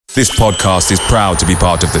This podcast is proud to be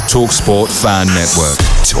part of the TalkSport Fan Network.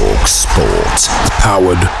 TalkSport.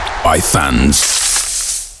 Powered by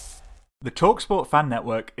fans. The TalkSport Fan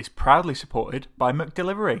Network is proudly supported by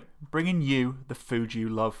McDelivery, bringing you the food you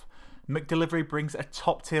love. McDelivery brings a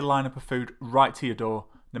top-tier lineup of food right to your door.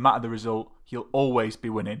 No matter the result, you'll always be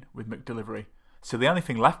winning with McDelivery. So the only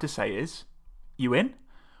thing left to say is, you in?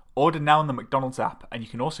 Order now on the McDonald's app, and you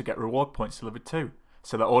can also get reward points delivered too.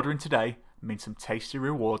 So that ordering today means some tasty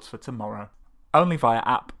rewards for tomorrow. Only via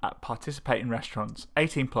app at participating restaurants.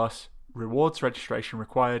 18 plus. Rewards registration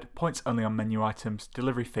required. Points only on menu items.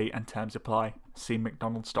 Delivery fee and terms apply. See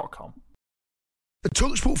mcdonalds.com. The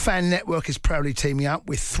TalkSport Fan Network is proudly teaming up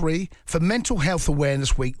with 3 for Mental Health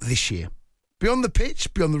Awareness Week this year. Beyond the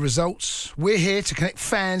pitch, beyond the results, we're here to connect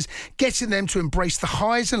fans, getting them to embrace the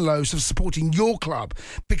highs and lows of supporting your club,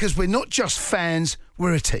 because we're not just fans,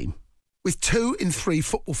 we're a team. With 2 in 3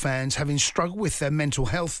 football fans having struggled with their mental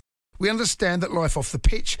health, we understand that life off the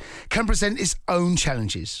pitch can present its own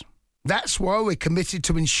challenges. That's why we're committed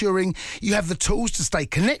to ensuring you have the tools to stay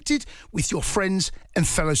connected with your friends and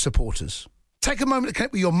fellow supporters. Take a moment to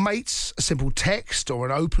connect with your mates. A simple text or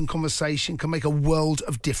an open conversation can make a world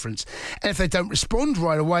of difference. And if they don't respond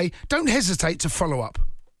right away, don't hesitate to follow up.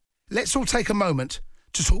 Let's all take a moment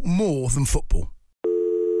to talk more than football.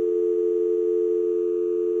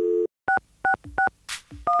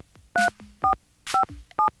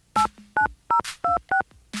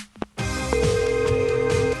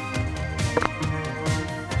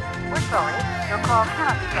 Your call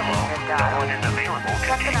cannot be taken at dial. No one is available to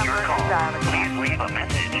take your call. Please leave a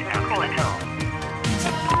message after the tone.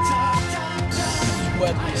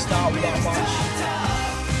 Where do we start with that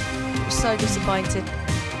match? So disappointed. I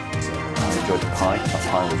enjoyed the pie. That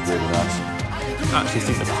pie was really nice. I actually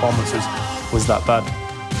think the performance was that bad.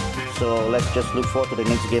 So let's just look forward to the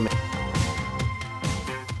next game.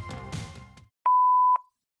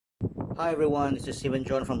 Hi everyone, this is Steven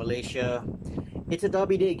John from Malaysia. It's a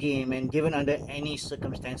derby day game, and given under any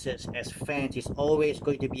circumstances, as fans, it's always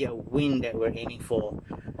going to be a win that we're aiming for.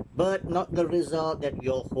 But not the result that we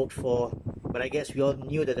all hoped for. But I guess we all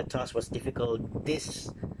knew that the task was difficult. This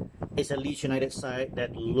is a Leeds United side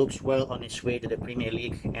that looks well on its way to the Premier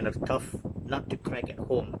League and a tough nut to crack at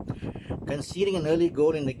home. Conceding an early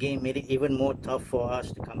goal in the game made it even more tough for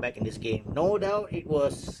us to come back in this game. No doubt it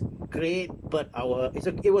was great, but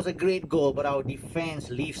it was a great goal, but our defense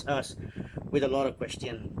leaves us with a lot of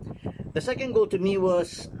question. The second goal to me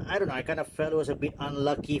was, I don't know, I kind of felt it was a bit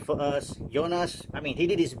unlucky for us. Jonas, he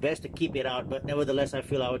did his best to keep it out, but nevertheless, I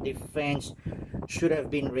feel our defense should have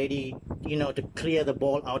been ready, to clear the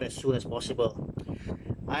ball out as soon as possible.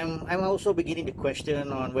 I'm also beginning to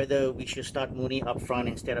question on whether we should start Mooney up front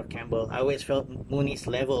instead of Campbell. I always felt Mooney's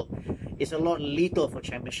level is a lot lethal for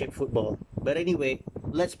championship football. But anyway,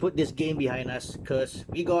 let's put this game behind us, because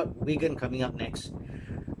we got Wigan coming up next.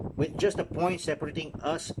 With just a point separating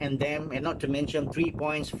us and them, and not to mention 3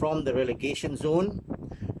 points from the relegation zone,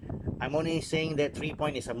 I'm only saying that 3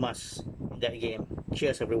 point is a must in that game.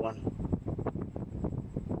 Cheers, everyone.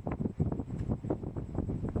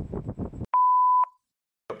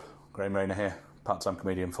 Graham Rayner here, part-time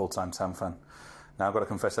comedian, full-time Town fan. Now, I've got to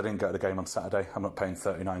confess, I didn't go to the game on Saturday. I'm not paying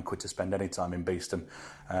 39 quid to spend any time in Beeston.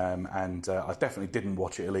 And I definitely didn't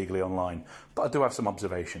watch it illegally online. But I do have some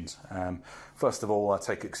observations. First of all, I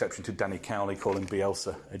take exception to Danny Cowley calling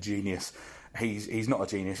Bielsa a genius. He's not a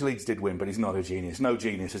genius. Leeds did win, but he's not a genius. No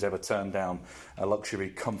genius has ever turned down a luxury,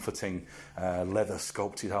 comforting,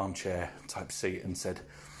 leather-sculpted armchair type seat and said,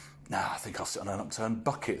 I think I'll sit on an upturned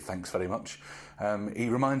bucket, thanks very much. He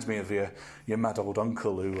reminds me of your mad old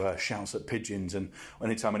uncle who shouts at pigeons, and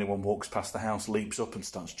anytime anyone walks past the house, leaps up and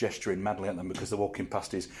starts gesturing madly at them because they're walking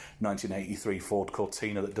past his 1983 Ford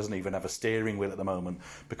Cortina that doesn't even have a steering wheel at the moment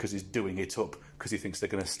because he's doing it up because he thinks they're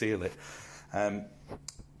going to steal it.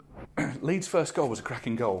 Leeds' first goal was a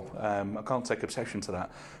cracking goal. I can't take obsession to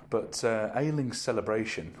that. But Ayling's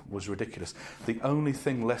celebration was ridiculous. The only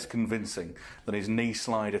thing less convincing than his knee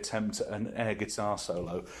slide attempt at an air guitar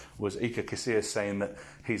solo was Iker Casillas saying that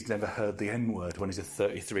he's never heard the N-word when he's a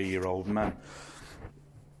 33-year-old man.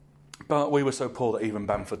 But we were so poor that even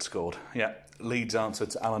Bamford scored. Yeah, Leeds' answer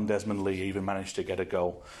to Alan Desmond-Lee even managed to get a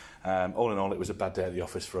goal. All in all, it was a bad day at the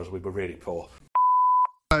office for us. We were really poor.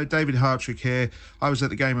 Hello, David Hartrick here. I was at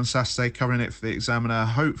the game on Saturday covering it for the Examiner.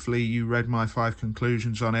 Hopefully you read my 5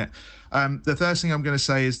 conclusions on it. The first thing I'm going to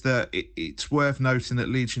say is that it's worth noting that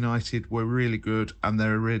Leeds United were really good and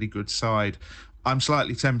they're a really good side. I'm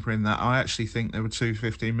slightly tempering that. I actually think there were 2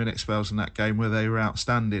 15-minute spells in that game where they were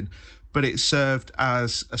outstanding. but it served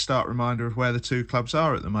as a stark reminder of where the two clubs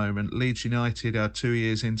are at the moment. Leeds United are 2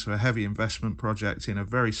 years into a heavy investment project in a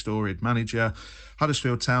very storied manager.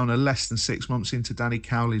 Huddersfield Town are less than 6 months into Danny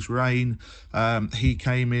Cowley's reign. He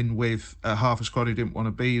came in with half a squad who didn't want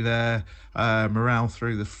to be there, morale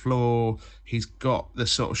through the floor. He's got the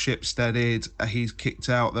sort of ship steadied. He's kicked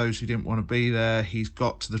out those who didn't want to be there. He's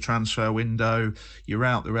got to the transfer window. You're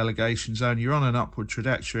out the relegation zone. You're on an upward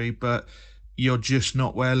trajectory, but you're just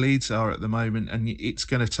not where Leeds are at the moment, and it's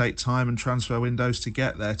going to take time and transfer windows to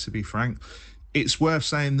get there, to be frank. It's worth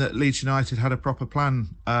saying that Leeds United had a proper plan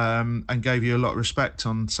and gave you a lot of respect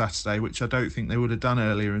on Saturday, which I don't think they would have done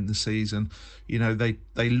earlier in the season. You know,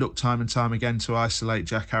 they looked time and time again to isolate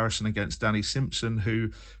Jack Harrison against Danny Simpson,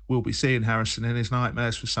 who will be seeing Harrison in his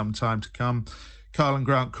nightmares for some time to come. Karlan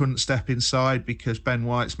Grant couldn't step inside because Ben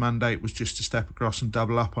White's mandate was just to step across and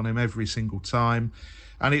double up on him every single time.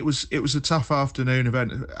 And it was a tough afternoon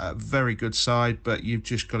event, a very good side, but you've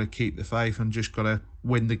just got to keep the faith and just got to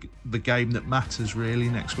win the game that matters really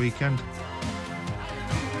next weekend.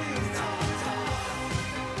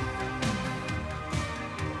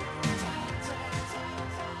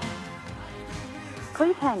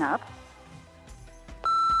 Please hang up.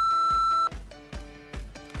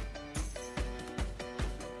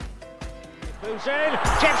 Moves in,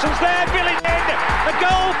 Jepson's there, Billy's in, the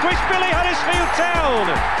goal, Chris Billy, Huddersfield Town.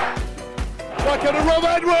 Back at Rob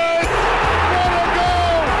Edwards, what a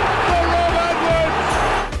goal for Rob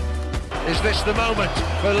Edwards! Is this the moment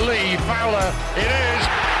for Lee Fowler? It is.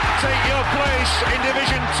 Take your place in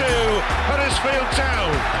Division 2, Huddersfield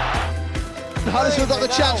Town. Huddersfield got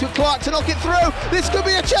the chance with Clark to knock it through. This could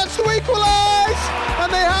be a chance to equalise,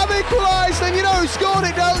 and they have equalised. And you know who scored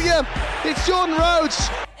it, don't you? It's Jordan Rhodes.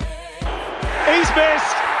 He's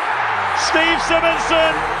missed. Steve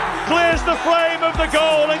Simonson clears the flame of the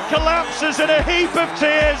goal and collapses in a heap of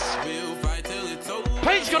tears.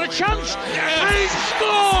 Payne's got a chance. Payne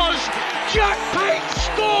scores. Jack Payne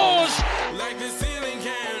scores.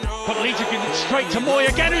 But Leeds give it straight to Moy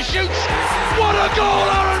again, who shoots. What a goal,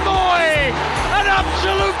 Aaron Moy! An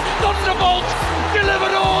absolute thunderbolt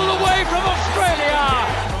delivered all the way from Australia.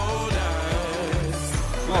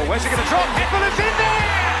 Oh, where's he going to drop? Nicholas in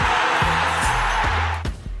there!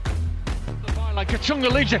 Like Kachunga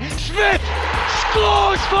leads it. Smith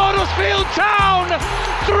scores for Huddersfield Town.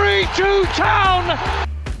 3-2 Town.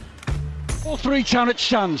 4-3 Town it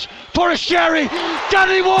stands. Forrest Sherry.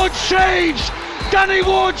 Danny Ward saves. Danny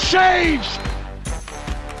Ward saves.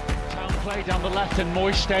 Town play down the left and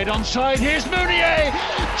Moy stayed onside. Here's Mounier.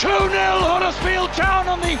 2-0 Huddersfield Town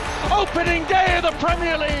on the opening day of the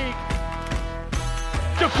Premier League.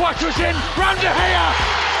 De Quattro's in. Round De Gea.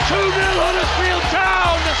 2-0 Huddersfield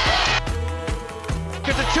Town.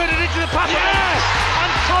 Going to turn it into the pass. Yes! And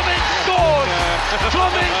Cummins scored.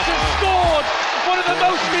 Cummins has scored one of the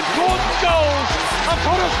most important goals of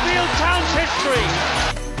Huddersfield Town's history.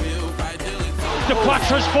 De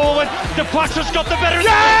Quattro's forward. De Quattro's got the better.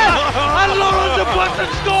 Yes! And Laurent De Quattro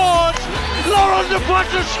scores. Laurent De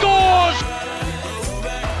Quattro scores.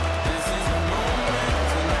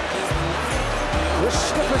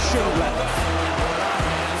 Christopher Schindler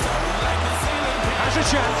has a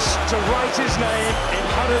chance to write his name in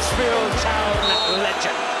Huddersfield Town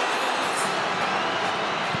legend.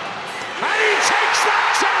 And he takes that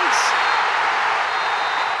chance!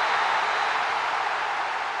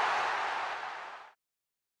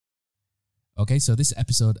 Okay, so this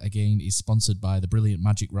episode again is sponsored by the brilliant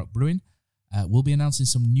Magic Rock Brewing. We'll be announcing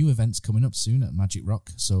some new events coming up soon at Magic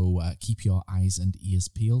Rock, so keep your eyes and ears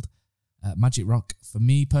peeled. Magic Rock, for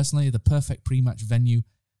me personally, the perfect pre-match venue,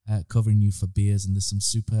 covering you for beers, and there's some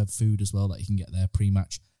superb food as well that you can get there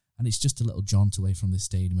pre-match, and it's just a little jaunt away from the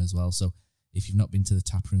stadium as well. So if you've not been to the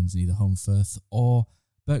tap rooms in either Holmfirth or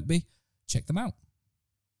Birkby, check them out.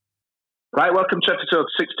 Right, welcome to episode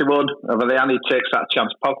 61 of the Andy Takes That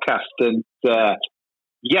Chance podcast. And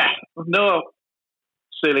no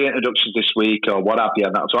silly introductions this week or what have you.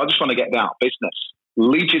 So I just want to get down to business.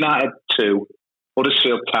 Leeds United 2,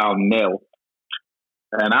 Huddersfield Town 0.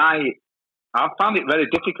 And I found it very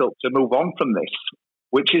difficult to move on from this,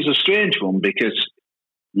 which is a strange one because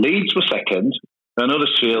Leeds were second and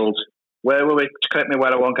Huddersfield, where were we? Correct me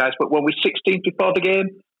where I want, guys, but were we 16th before the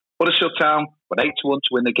game? Huddersfield Town were 8-1 to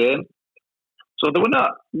win the game. So there were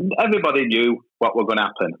not, everybody knew what was going to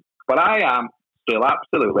happen. But I am still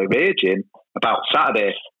absolutely raging about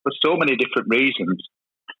Saturday for so many different reasons.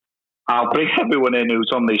 I'll bring everyone in who's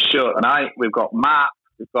on this show tonight. We've got Matt,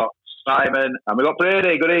 we've got Simon, and we've got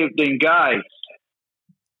Brady. Good evening, guys.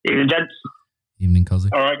 Evening, gents. Evening, Cozzy.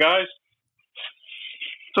 All right, guys.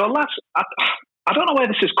 So I don't know where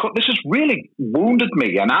this has really wounded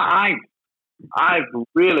me, and I've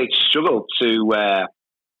really struggled to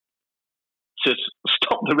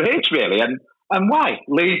stop the rage, really. And why?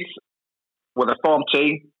 Leeds were the form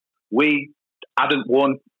team. We hadn't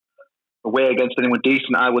won away against anyone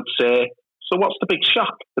decent, I would say. So what's the big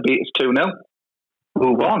shock? They beat us 2-0.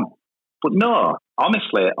 Move on. But no,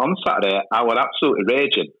 honestly, on Saturday, I was absolutely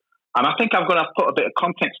raging. And I think I'm going to put a bit of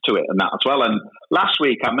context to it and that as well. And last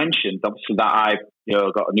week I mentioned, obviously, that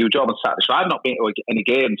I've got a new job on Saturday. So I've not been to any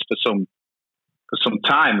games for some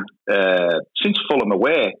time, since Fulham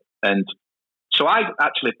away. And so I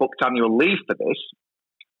actually booked annual leave for this.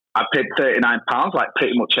 I paid £39, like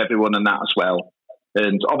pretty much everyone and that as well.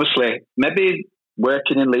 And obviously, maybe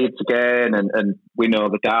working in Leeds again, and we know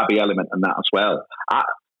the derby element and that as well.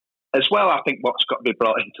 I think what's got to be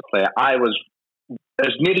brought into play, I was,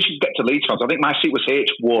 as near as you could get to Leeds fans, I think my seat was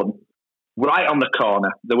H1, right on the corner.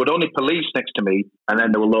 There were only police next to me, and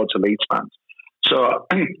then there were loads of Leeds fans. So,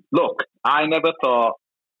 look, I never thought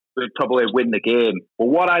we'd probably win the game. But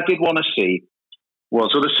what I did want to see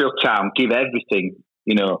was Huddersfield Town give everything,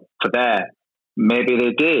 for there. Maybe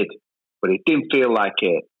they did, but it didn't feel like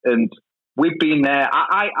it. And we've been there.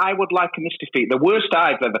 I would liken this defeat. The worst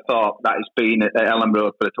I've ever thought that has been at Ellen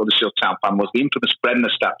Road for the Huddersfield Town fan was the infamous Brenner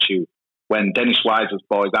statue when Dennis Wise's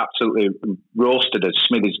boys absolutely roasted us,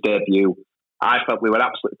 Smithy's debut. I felt we were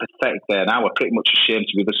absolutely pathetic there, and I was pretty much ashamed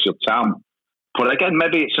to be Huddersfield Town. But again,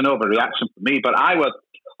 maybe it's an overreaction for me, but I was,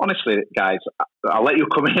 honestly, guys, I'll let you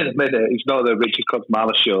come in a minute. It's not the Richard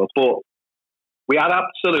Cosmala show, but we had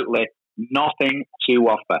absolutely nothing to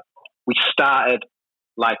offer. We started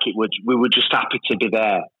like we were just happy to be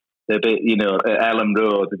there. At Ellen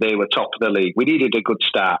Road, they were top of the league. We needed a good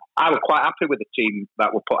start. I was quite happy with the team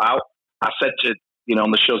that were put out. I said to,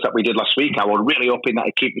 on the shows that we did last week, I was really hoping that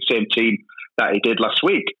he'd keep the same team that he did last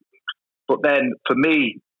week. But then, for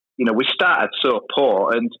me, we started so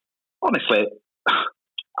poor. And honestly,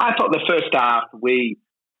 I thought the first half,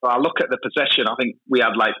 I look at the possession, I think we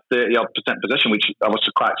had like 30-odd% possession, which I was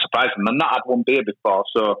quite surprised. And I've not had one beer before,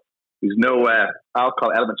 so there's no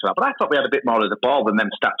alcohol element to that. But I thought we had a bit more of the ball than them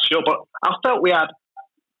stats show. But I felt we had,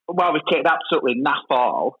 while we kicked absolutely naff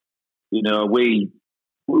all, we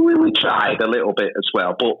tried a little bit as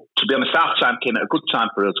well. But to be honest, half time came at a good time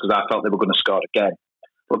for us because I felt they were going to score again.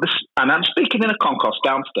 But and I'm speaking in a concourse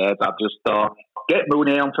downstairs. I just thought, get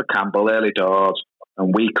Mooney on for Campbell early doors,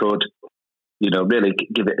 and we could, really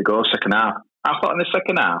give it a go second half. I thought in the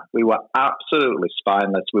second half, we were absolutely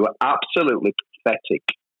spineless. We were absolutely pathetic.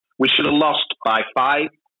 We should have lost by 5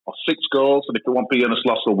 or 6 goals, and if we want to be honest,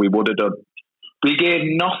 lost, we would have done. We gave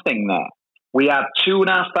nothing there. We had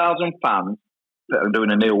 2,500 fans that are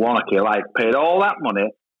doing a Neil Warnock here, paid all that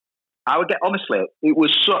money. I would get, honestly, it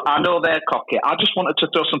was so, I know they're cocky. I just wanted to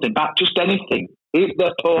throw something back, just anything. Hit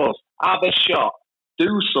their post, have a shot,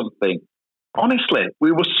 do something. Honestly,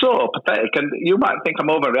 we were so pathetic, and you might think I'm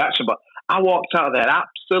overreaction, but I walked out of there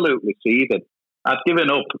absolutely seething. I'd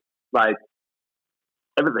given up,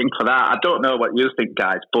 everything for that. I don't know what you think,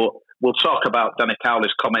 guys, but we'll talk about Danny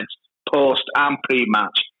Cowley's comments post and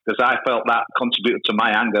pre-match, because I felt that contributed to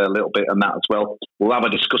my anger a little bit and that as well. We'll have a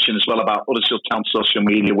discussion as well about Huddersfield Town social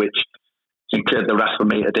media, which incurred the wrath of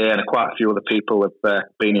me today, and quite a few other people have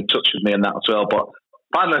been in touch with me and that as well. But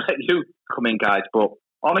finally, let you come in, guys. But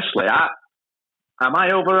honestly, am I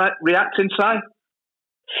overreacting, Si?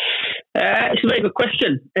 It's a very good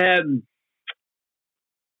question. A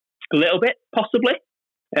little bit, possibly.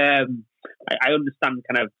 I understand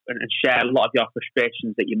kind of and share a lot of your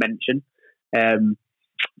frustrations that you mentioned.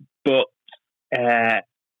 But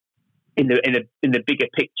in the bigger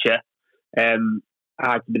picture,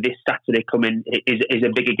 this Saturday coming is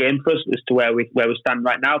a bigger game for us as to where we stand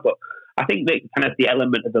right now. But I think that kind of the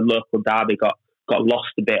element of the local derby got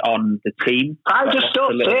lost a bit on the team. I just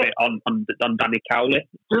don't say bit on Danny Cowley.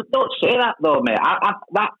 Don't say that though, mate.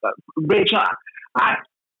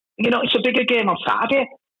 It's a bigger game on Saturday.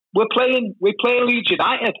 We're playing Leeds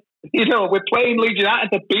United. We're playing Leeds United.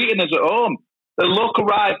 They're beating us at home. The local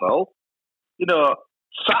rival.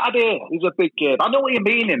 Saturday is a big game. I know what you're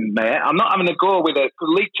meaning, mate. I'm not having a go with a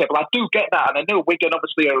league table. I do get that, and I know Wigan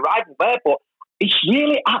obviously are a rival there, but it's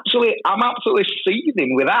really I'm absolutely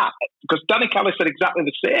seething with that because Danny Cowley said exactly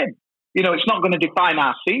the same. It's not going to define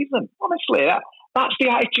our season. Honestly, that's the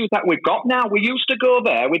attitude that we've got now. We used to go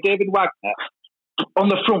there with David Wagner on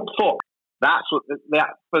the front foot. That's what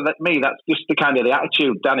for me. That's just the kind of the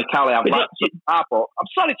attitude Danny Cowley. I'm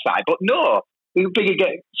sorry, Si, but no.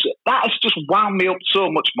 That has just wound me up so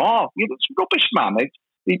much more. It's rubbish, man.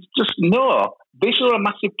 It's just no. This is a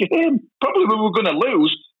massive game. Probably we were going to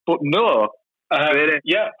lose, but no.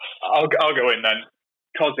 Yeah, I'll go in then.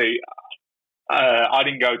 Cozzy, I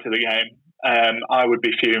didn't go to the game. I would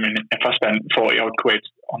be fuming if I spent 40 odd quid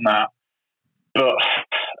on that. But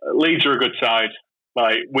Leeds are a good side.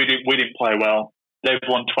 Like we didn't play well. They've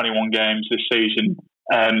won 21 games this season.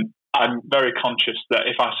 I'm very conscious that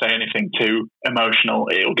if I say anything too emotional,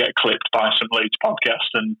 it'll get clipped by some Leeds podcast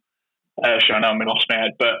and showing how me lost my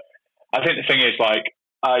head. But I think the thing is, like,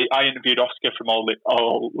 I interviewed Oscar from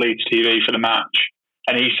all Leeds TV for the match,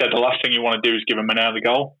 and he said the last thing you want to do is give him an early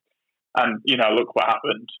goal. And, you know, look what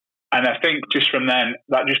happened. And I think just from then,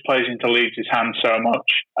 that just plays into Leeds' hands so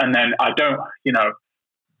much. And then I don't, you know,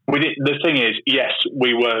 the thing is, yes,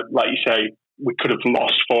 we were, like you say, we could have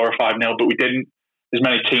lost 4 or 5-0, but we didn't. There's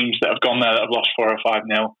many teams that have gone there that have lost 4 or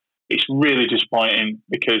 5-0. It's really disappointing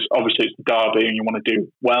because obviously it's the derby and you want to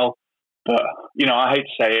do well. But, you know, I hate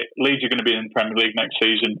to say it, Leeds are going to be in the Premier League next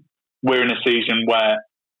season. We're in a season where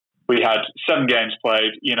we had 7 games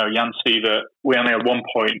played. You know, Jan Sievert, we only had 1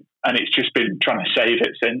 point, and it's just been trying to save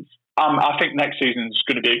it since. I think next season's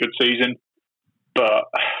going to be a good season. But,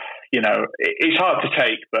 you know, it's hard to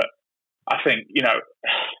take. But I think, you know,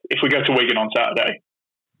 if we go to Wigan on Saturday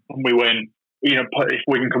and we win, you know, if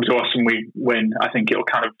Wigan come to us and we win, I think it'll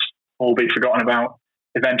kind of all be forgotten about.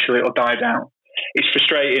 Eventually it'll die down. It's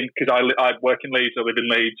frustrating because I work in Leeds, I live in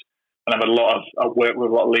Leeds, and I've worked with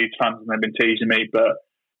a lot of Leeds fans and they've been teasing me, but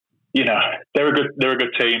you know, they're a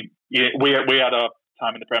good team. Yeah, we had our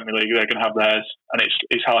time in the Premier League, they're gonna have theirs, and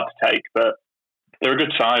it's hard to take, but they're a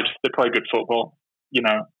good side, they play good football. You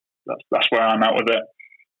know, that's where I'm at with it.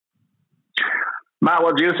 Matt,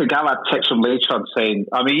 what do you think? I've had text from Leeds fans saying,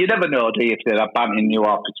 I mean, you never know, do you, if they're banting you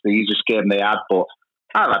off, it's the easiest game they had, but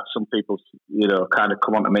I've had some people, you know, kind of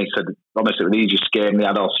come on to me and said, honestly, the easiest game they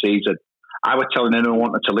had all season. I was telling anyone who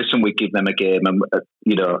wanted to listen, we'd give them a game, and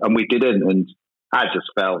you know, and we didn't, and I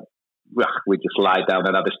just felt, we just lied down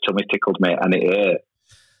and had his tummy tickled, mate, and it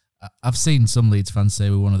hurt. I've seen some Leeds fans say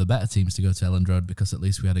we're one of the better teams to go to Elland Road because at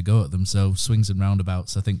least we had a go at them, so swings and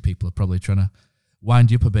roundabouts, I think people are probably trying to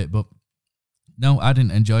wind you up a bit, but no, I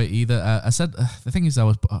didn't enjoy it either. I said, the thing is, I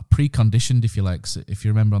was preconditioned, if you like. So if you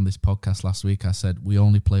remember on this podcast last week, I said we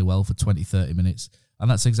only play well for 20, 30 minutes. And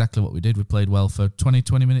that's exactly what we did. We played well for 20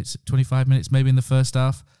 minutes, 25 minutes, maybe in the first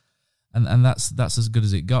half. And that's as good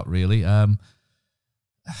as it got, really. I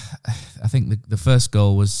think the first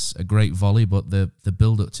goal was a great volley, but the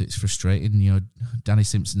build-up to it's frustrating. You know, Danny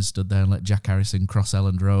Simpson stood there and let Jack Harrison cross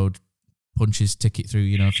Elland Road, punch his ticket through,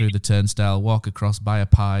 you know, through the turnstile, walk across, buy a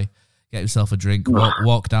pie, get himself a drink,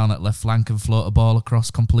 walk down that left flank and float a ball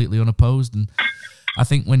across completely unopposed. And I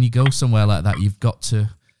think when you go somewhere like that, you've got to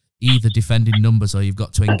either defend in numbers or you've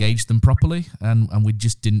got to engage them properly. And we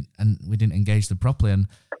just didn't, and we didn't engage them properly. And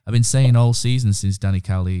I've been saying all season since Danny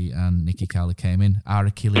Cowley and Nicky Cowley came in, our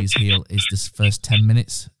Achilles heel is this first 10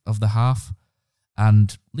 minutes of the half.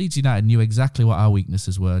 And Leeds United knew exactly what our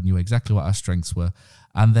weaknesses were, knew exactly what our strengths were.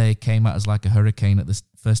 And they came at us like a hurricane at the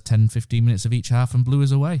first 10, 15 minutes of each half and blew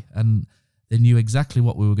us away. And they knew exactly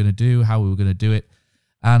what we were going to do, how we were going to do it.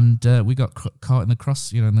 And we got caught in the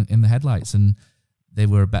cross, you know, in the headlights. And they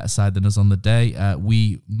were a better side than us on the day.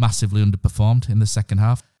 We massively underperformed in the second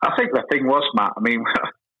half. I think the thing was, Matt, I mean,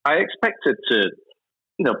 I expected to,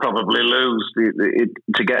 you know, probably lose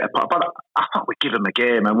to get a part. But I thought we'd give them a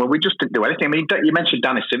game. And we just didn't do anything. I mean, you mentioned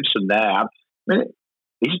Danny Simpson there. I mean,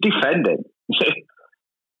 he's defending.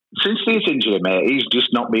 Since his injury, mate, he's just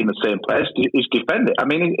not been the same player. He's defending. I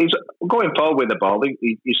mean, he's going forward with the ball.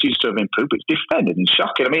 He seems to have improved, but he's defending. He's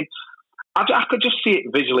shocking. I mean, I could just see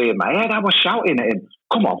it visually in my head. I was shouting at him,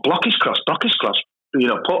 come on, block his cross. You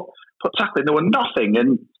know, put tackling. There were nothing.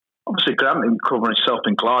 And obviously, Grant covering himself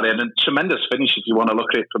in glory. And a tremendous finish if you want to look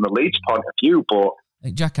at it from the Leeds point of view.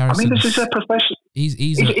 But Jack Harrison. I mean, this is a professional. He's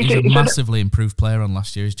a massively improved player on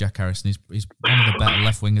last year. Is Jack Harrison? He's one of the better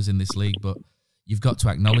left wingers in this league. But you've got to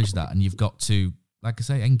acknowledge that, and you've got to, like I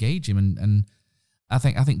say, engage him. And I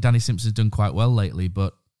think Danny Simpson's done quite well lately,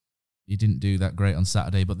 but he didn't do that great on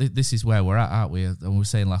Saturday. But this is where we're at, aren't we? And we were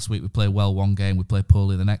saying last week, we play well one game, we play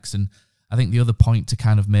poorly the next. And I think the other point to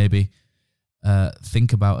kind of maybe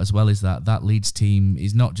think about as well is that Leeds team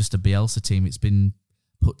is not just a Bielsa team. It's been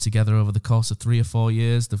put together over the course of 3 or 4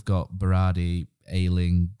 years. They've got Berardi,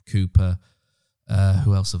 Ayling, Cooper,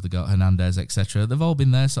 who else have they got? Hernandez, etc. They've all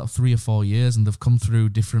been there sort of 3 or 4 years, and they've come through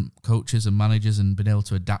different coaches and managers and been able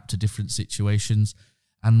to adapt to different situations.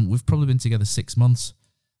 And we've probably been together 6 months,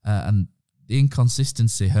 and the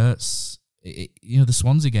inconsistency hurts. You know, the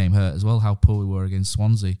Swansea game hurt as well, how poor we were against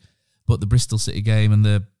Swansea. But the Bristol City game and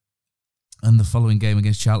the following game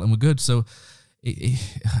against Charlton were good. So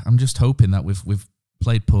I'm just hoping that we've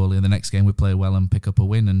played poorly, and the next game we play well and pick up a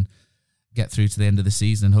win. And get through to the end of the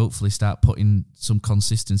season and hopefully start putting some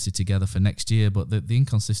consistency together for next year. But the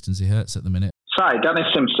inconsistency hurts at the minute. Sorry, Danny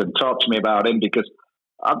Simpson, talk to me about him, because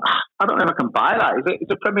I don't know if I can buy that. He's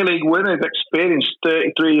a Premier League winner, he's experienced,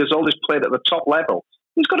 33 years old, he's played at the top level.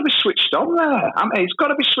 He's got to be switched on there. I mean, he's got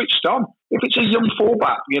to be switched on. If it's a young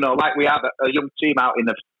fullback, like we had a young team out in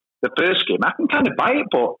the first game, I can kind of buy it,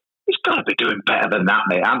 but he's got to be doing better than that,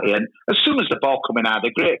 mate, hasn't he? And as soon as the ball coming out,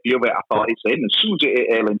 a great view of it, I thought it's in. As soon as it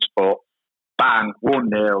hit Ayling's foot, bang,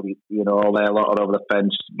 1-0, all there, lot over the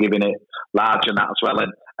fence, giving it large and that as well.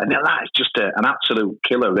 And that is just an absolute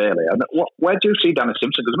killer, really. And where do you see Danny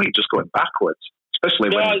Simpson? Because he's just going backwards,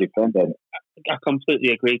 especially when he's defending. I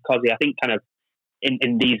completely agree, Cosy. I think kind of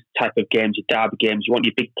in these type of games, your derby games, you want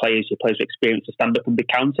your big players, your players with experience to stand up and be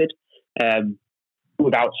counted.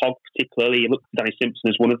 Without Hogg particularly, you looked at Danny Simpson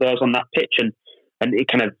as one of those on that pitch, and it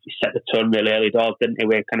kind of set the tone really early doors, didn't it?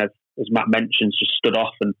 Where kind of, as Matt mentions, just stood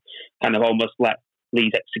off and kind of almost let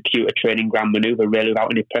Leeds execute a training ground manoeuvre really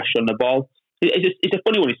without any pressure on the ball. It's a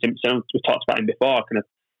funny one with Simpson. We talked about him before. Kind of,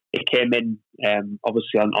 he came in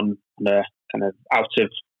obviously on the kind of out of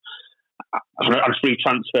on a free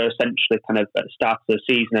transfer essentially, kind of at the start of the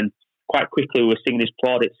season, and quite quickly we were singing his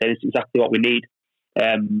plaudits, saying it's exactly what we need.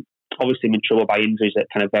 Obviously, I'm in trouble by injuries at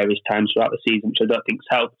kind of various times throughout the season, which I don't think's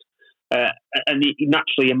helped. And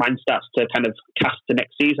naturally, your mind starts to kind of cast the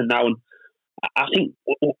next season now. And I think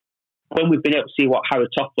when we've been able to see what Harry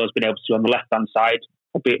Toffolo has been able to do on the left-hand side,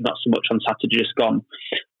 albeit not so much on Saturday just gone,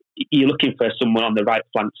 you're looking for someone on the right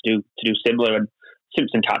flank to do similar. And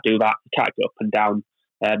Simpson can't do that. He can't get up and down.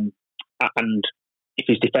 And if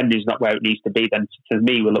his defending is not where it needs to be, then for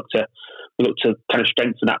me, we look to kind of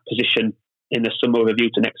strengthen that position in the summer review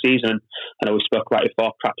to next season. I know we spoke about it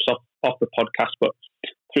before, perhaps off the podcast, but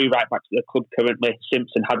 3 right backs at the club currently: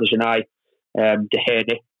 Simpson, Haderjanai,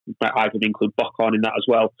 Dehaney. I would include Bockhorn in that as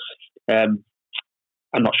well. I'm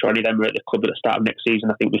not sure any of them are at the club at the start of next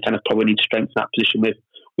season. I think we kind of probably need to strengthen that position with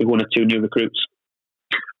 1 or 2 new recruits.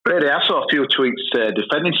 Really, I saw a few tweets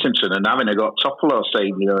defending Simpson, and having got Toffolo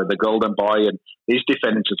saying, the golden boy, and his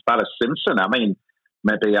defending as bad as Simpson. I mean,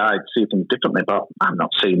 maybe I'd see things differently, but I'm not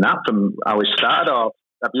seeing that from how he started. Or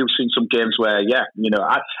have you seen some games where,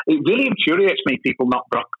 it really infuriates me, people not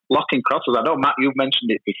blocking crosses. I know, Matt, you've mentioned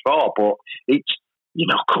it before, but it's,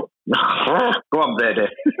 go on there, Dave.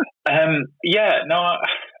 I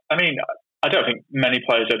mean, I don't think many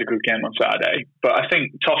players had a good game on Saturday, but I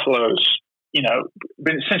think Toffolo's,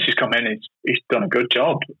 since he's come in, he's done a good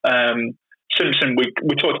job. Simpson,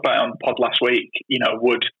 we talked about it on the pod last week.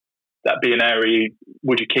 Would that be an area?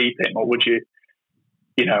 Would you keep him, or would you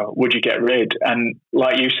get rid? And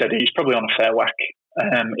like you said, he's probably on a fair whack.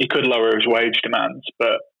 He could lower his wage demands,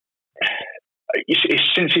 but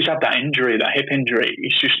since he's had that injury, that hip injury,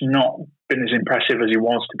 he's just not been as impressive as he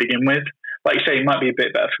was to begin with. Like you say, he might be a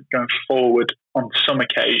bit better going forward on some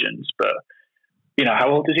occasions, but how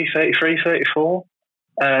old is he? 33, 34?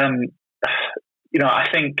 I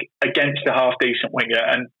think against a half-decent winger,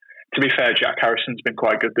 and to be fair, Jack Harrison's been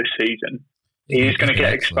quite good this season, he's going to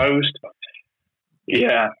get exposed.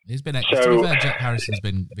 Yeah. He's been excellent. To be fair, Jack Harrison's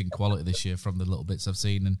been quality this year from the little bits I've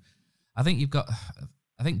seen, and I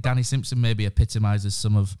think Danny Simpson maybe epitomises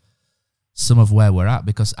some of where we're at,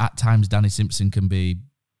 because at times Danny Simpson can be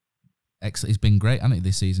excellent. He's been great, hasn't he,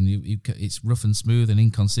 this season? It's rough and smooth and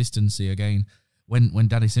inconsistency again. When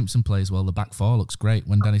Danny Simpson plays well, the back four looks great.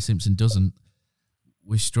 When Danny Simpson doesn't,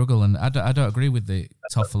 we struggle. And I don't agree with the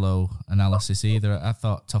Toffolo analysis either. I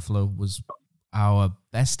thought Toffolo was our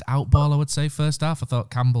best outball, I would say, first half. I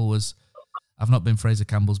thought Campbell was... I've not been Fraser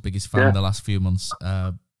Campbell's biggest fan the last few months,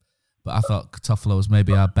 but I thought Toffolo was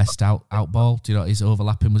maybe our best outball. His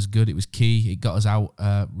overlapping was good. It was key. It got us out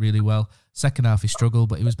really well. Second half, he struggled,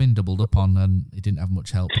 but he was being doubled up on, and he didn't have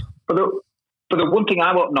much help. But the one thing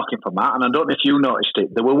I wasn't knocking from that, and I don't know if you noticed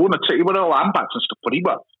it, there were 1 or 2, he were all handbacks and stuff, but he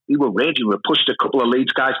were raging. We pushed a couple of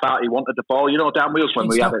Leeds guys back. He wanted the ball, down wheels when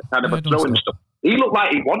we had it kind of a throw and stuff. He looked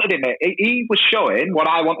like he wanted it, mate. He was showing what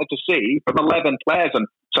I wanted to see from 11 players, 9,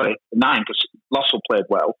 because Lossell played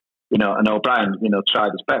well, and O'Brien,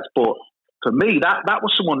 tried his best. But for me, that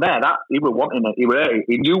was someone there that he was wanting it.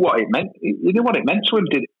 He knew what it meant. He knew what it meant to him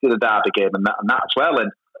to the derby game and that as well. And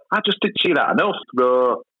I just didn't see that enough.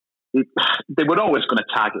 They were always going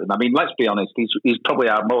to target him. I mean, let's be honest. He's probably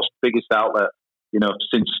our most biggest outlet,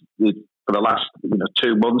 since for the last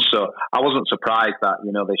 2 months. So I wasn't surprised that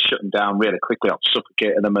they shut him down really quickly or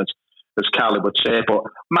suffocated him, as Carly would say. But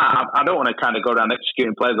Matt, I don't want to kind of go around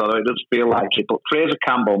executing players, although it does feel like it. But Fraser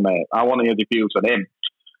Campbell, mate, I want to hear the views on him.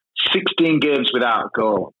 16 games without a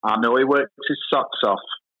goal. I know he works his socks off.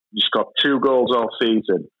 He's got 2 goals all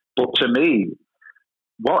season. But to me,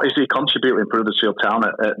 what is he contributing for Huddersfield Town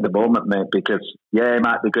at the moment, mate? Because, yeah, he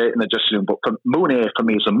might be great in the dressing room, but for Mounier, for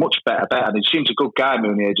me, is a much better bet. And he seems a good guy,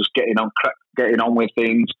 Mounier, just getting on with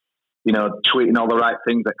things, you know, tweeting all the right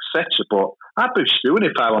things, etc. But I'd be stewing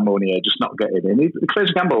if I were Mounier, just not getting in.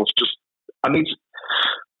 Fraser Campbell's just, to me,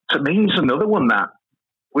 he's another one that,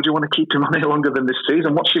 would you want to keep him on here longer than this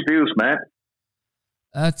season? What's your views, mate?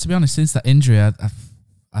 To be honest, since that injury, I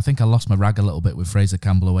think I lost my rag a little bit with Fraser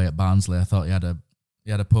Campbell away at Barnsley. I thought he had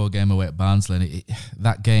a poor game away at Barnsley, and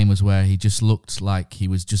that game was where he just looked like he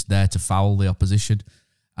was just there to foul the opposition.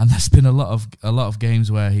 And there's been a lot of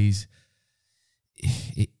games where I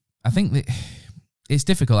think that it's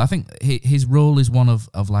difficult. I think his role is one of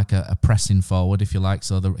like a pressing forward, if you like.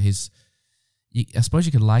 So I suppose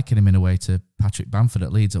you could liken him in a way to Patrick Bamford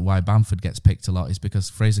at Leeds. At why Bamford gets picked a lot is because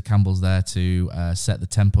Fraser Campbell's there to set the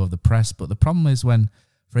tempo of the press. But the problem is when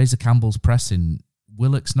Fraser Campbell's pressing,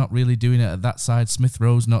 Willock's not really doing it at that side. Smith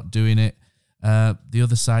Rowe's not doing it. The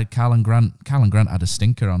other side, Karlan Grant had a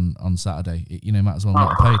stinker on Saturday. He might as well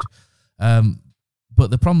not have played.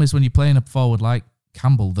 But the problem is when you're playing a forward like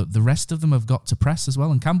Campbell, the rest of them have got to press as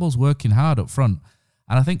well. And Campbell's working hard up front.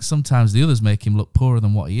 And I think sometimes the others make him look poorer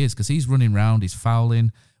than what he is because he's running around, he's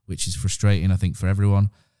fouling, which is frustrating, I think, for everyone.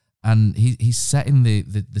 And he's setting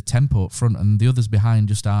the tempo up front, and the others behind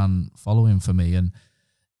just aren't following for me. And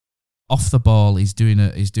off the ball, he's doing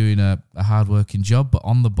a hard-working job, but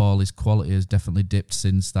on the ball, his quality has definitely dipped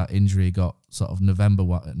since that injury got sort of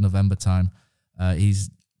November time.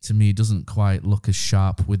 To me, doesn't quite look as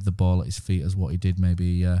sharp with the ball at his feet as what he did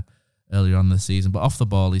maybe earlier on in the season. But off the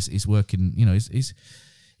ball, he's working. He's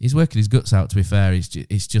working his guts out. To be fair,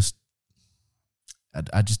 it's just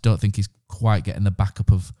I just don't think he's quite getting the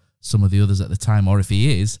backup of some of the others at the time. Or if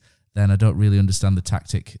he is, then I don't really understand the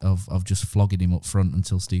tactic of just flogging him up front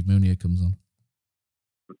until Steve Mounier comes on.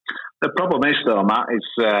 The problem is, though, Matt,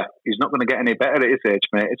 he's not going to get any better at his age,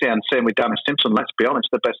 mate, is he? And same with Danny Simpson, let's be honest,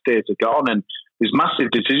 the best days are gone, and there's massive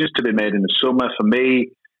decisions to be made in the summer. For me,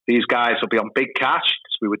 these guys will be on big cash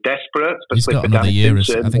because we were desperate. He's got another year.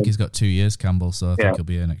 I think he's got 2 years, Campbell, so I think he'll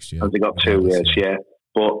be here next year. Has he got 2 years, yeah.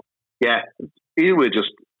 But, yeah, he was just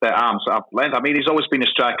their arms at length. I mean, he's always been a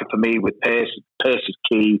striker for me with pace. Pace is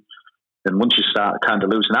key. And once you start kind of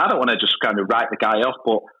losing, I don't want to just kind of write the guy off,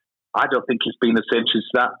 but I don't think he's been the same since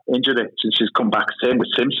that injury, since he's come back. Same with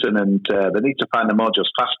Simpson, and they need to find the more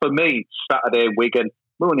just fast. For me, Saturday, Wigan,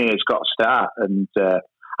 Mounier's got to start. And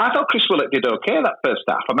I thought Chris Willock did okay that first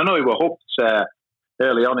half. I know he were hooked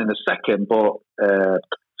early on in the second, but I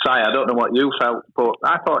don't know what you felt, but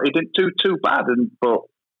I thought he didn't do too bad. But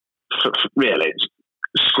really,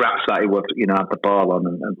 scraps that he would, have the ball on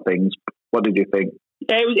and things. What did you think?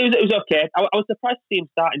 Yeah, it was okay. I was surprised to see him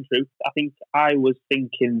start, in truth. I think I was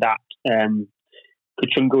thinking that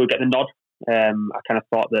Kachunga would get the nod. I kind of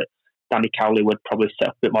thought that Danny Cowley would probably set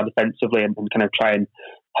up a bit more defensively and kind of try and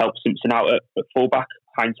help Simpson out at fullback.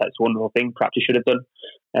 Hindsight's a wonderful thing. Perhaps he should have done.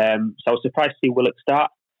 So I was surprised to see Willock start.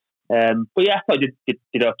 But yeah, I thought he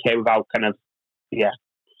did okay without kind of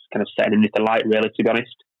setting anything light, really, to be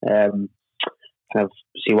honest. Kind of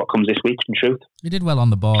see what comes this week, in truth. He did well on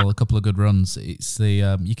the ball, a couple of good runs. It's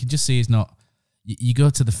the you can just see he's not. You go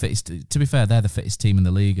to the fittest. To be fair, they're the fittest team in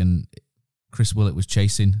the league, and Chris Willock was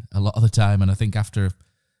chasing a lot of the time. And I think after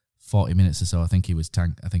 40 minutes or so, I think he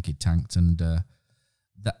tanked, and I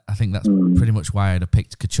think that's pretty much why I'd have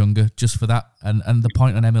picked Kachunga just for that. And the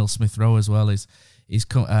point on Emil Smith Rowe as well is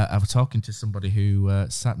I was talking to somebody who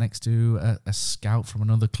sat next to a scout from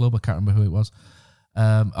another club. I can't remember who it was.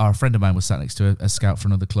 Or a friend of mine was sat next to a scout for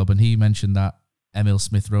another club, and he mentioned that Emil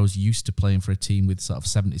Smith Rowe's used to playing for a team with sort of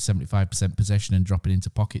 70-75% possession and dropping into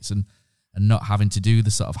pockets and not having to do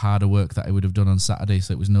the sort of harder work that he would have done on Saturday.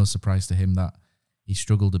 So it was no surprise to him that he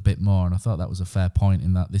struggled a bit more. And I thought that was a fair point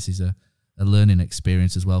in that this is a learning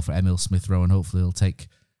experience as well for Emil Smith Rowe, and hopefully he'll take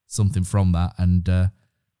something from that and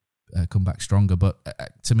come back stronger. But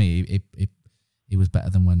to me, he was better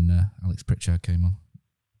than when Alex Pritchard came on.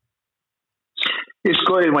 It's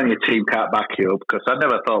good when your team can't back you up, because I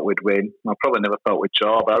never thought we'd win. I probably never thought we'd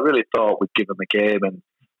draw, but I really thought we'd give them the game. And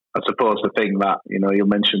I suppose the thing that, you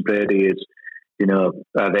mentioned Brady is,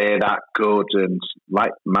 are they that good? And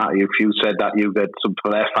like Matt, if you said that, you had some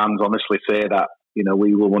of their fans honestly say that,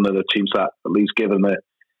 we were one of the teams that at least give them a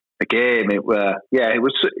game. It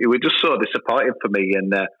was just so disappointing for me,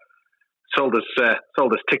 and sold us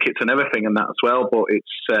tickets and everything and that as well. But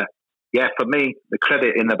it's, for me, the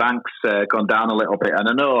credit in the bank's gone down a little bit. And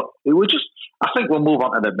I know I think we'll move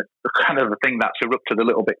on to the kind of the thing that's erupted a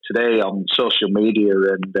little bit today on social media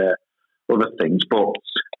and other things. But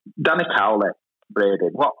Danny Cowley, Brady,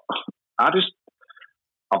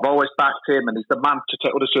 I've always backed him, and he's the man to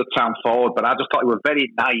take Huddersfield Town forward. But I just thought he was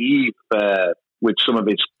very naive with some of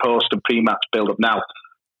his post and pre-match build-up. Now,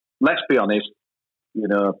 let's be honest,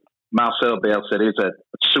 Marcel Bielsa is a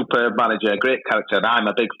superb manager, a great character, and I'm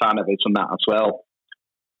a big fan of it and that as well.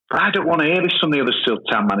 But I don't want to hear this from the Huddersfield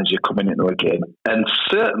Town manager coming into a game. And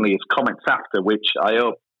certainly his comments after, which I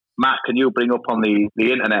hope, Matt, can you bring up on the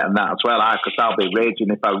internet and that as well? Because I'll be raging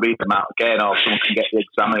if I read them out again, or someone can get the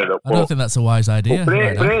Examiner up. I don't think that's a wise idea.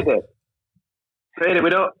 Brady, we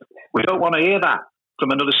don't want to hear that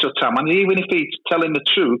from another Huddersfield Town manager, even if he's telling the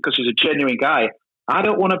truth, because he's a genuine guy. I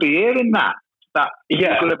don't want to be hearing that. He's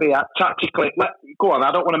going to be tactically. Go on,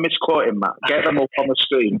 I don't want to misquote him, Matt. Get them up on the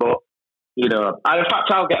screen, but in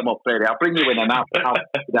fact, I'll get them up, Brady. I'll bring you in and I'll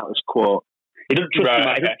that was quote. He doesn't trust you,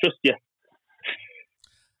 Matt. He doesn't trust you.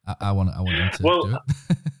 I want him to do it.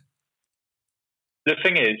 The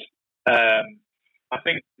thing is, I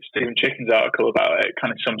think Stephen Chicken's article about it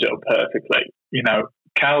kind of sums it up perfectly.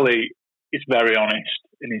 Cowley is very honest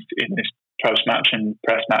in his post-match and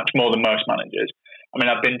press match, more than most managers. I mean,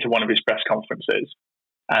 I've been to one of his press conferences,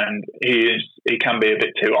 and he can be a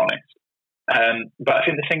bit too honest. But I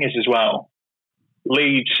think the thing is as well,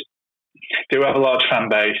 Leeds do have a large fan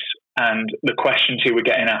base, and the questions he were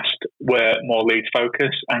getting asked were more Leeds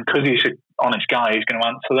focused. And because he's an honest guy, he's going to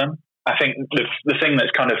answer them. I think the thing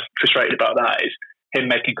that's kind of frustrated about that is him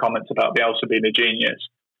making comments about Bielsa being a genius.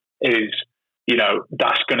 They're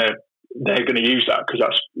going to use that because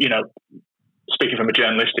that's speaking from a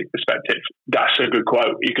journalistic perspective, that's a good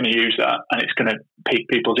quote. You're going to use that, and it's going to pique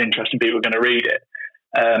people's interest, and people are going to read it.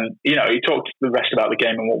 He talked to the rest about the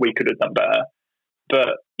game and what we could have done better.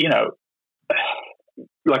 But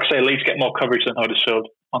like I say, Leeds get more coverage than Huddersfield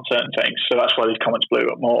on certain things, so that's why these comments blew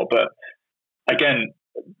up more. But again,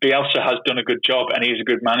 Bielsa has done a good job, and he's a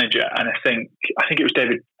good manager. And I think it was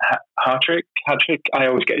David Hartrick. I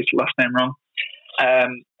always get his last name wrong.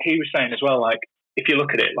 He was saying as well, like, if you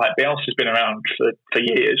look at it, like, Bielsa's been around for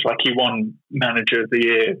years. Like, he won Manager of the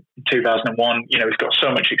Year in 2001. He's got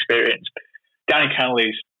so much experience. Danny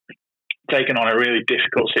Cowley's taken on a really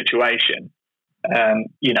difficult situation, and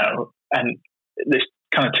there's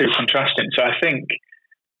kind of two contrasting. So I think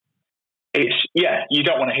you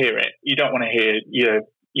don't want to hear it. You don't want to hear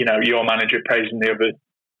your manager praising the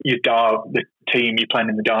team you're playing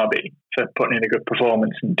in the derby for putting in a good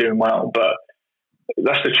performance and doing well. But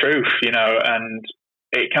that's the truth, and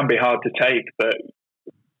it can be hard to take. But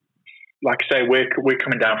like I say, we're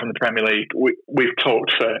coming down from the Premier League. We've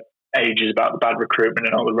talked for ages about the bad recruitment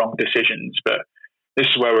and all the wrong decisions, but this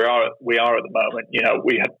is where we are at the moment.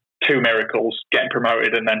 We had two miracles, getting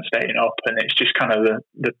promoted and then staying up, and it's just kind of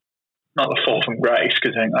the not the fall from grace,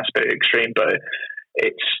 because I think that's a bit extreme, but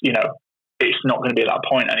it's not going to be at that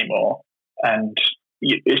point anymore, and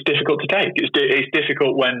it's difficult to take. It's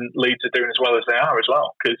difficult when Leeds are doing as well as they are as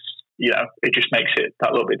well, because it just makes it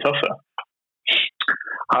that little bit tougher.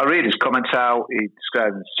 I'll read his comments out. He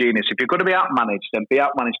describes as genius. If you're going to be outmanaged, then be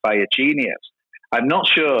outmanaged by a genius. I'm not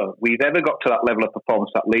sure we've ever got to that level of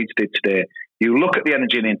performance that Leeds did today. You look at the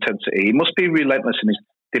energy and intensity. He must be relentless in his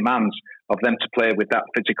demands of them to play with that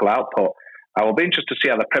physical output. I will be interested to see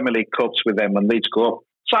how the Premier League copes with them when Leeds go up.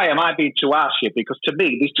 Sorry, I might be too harsh here, because to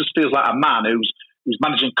me, this just feels like a man who's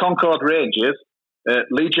managing Concord Rangers,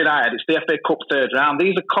 Leeds United. It's the FA Cup third round.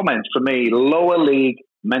 These are comments for me, lower league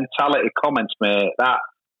mentality comments, mate, that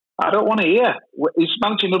I don't want to hear. He's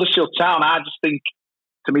managing Huddersfield Town. I just think,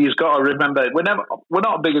 to me, he's got to remember, we're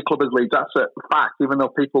not a bigger club as Leeds. That's a fact, even though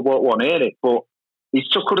people won't want to hear it. But he's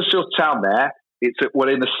took Huddersfield Town there. We're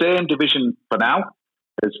in the same division for now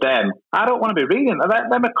as them. I don't want to be reading them.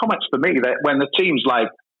 Them are comments for me that when the team's like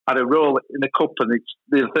had a role in the cup and it's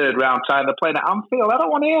the third round time, they're playing at Anfield. I don't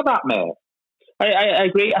want to hear that, mate. I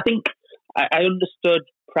agree. I think I understood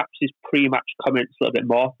perhaps his pre-match comments a little bit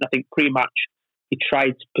more. I think pre-match he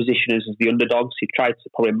tried to position us as the underdogs. He tried to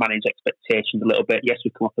probably manage expectations a little bit. Yes,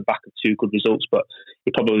 we come off the back of two good results, but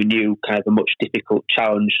he probably knew kind of a much difficult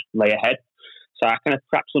challenge lay ahead. So I kind of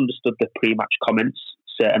perhaps understood the pre-match comments,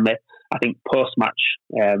 certainly. I think post-match,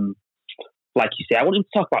 like you say, I want him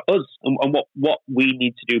to talk about us and what we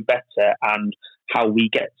need to do better and how we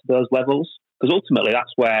get to those levels. Because ultimately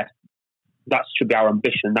that should be our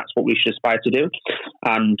ambition. That's what we should aspire to do.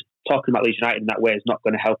 And talking about Leeds United in that way is not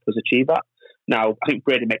going to help us achieve that. Now, I think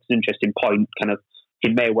Brady makes an interesting point. Kind of, he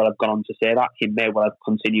may well have gone on to say that. He may well have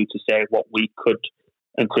continued to say what we could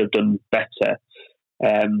and could have done better.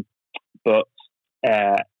 In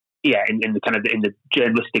the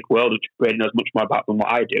journalistic world, which Brady knows much more about than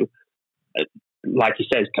what I do, like he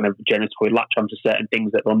says, kind of journalists will latch onto certain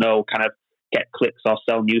things that they'll know kind of get clicks or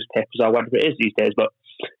sell newspapers or whatever it is these days. But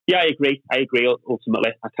Yeah, I agree.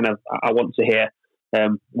 Ultimately, I want to hear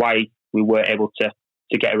why we were able to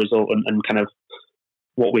get a result and kind of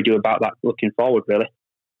what we do about that looking forward, really.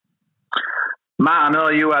 Matt, I know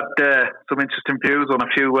you had some interesting views on a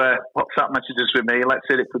few WhatsApp messages with me. Let's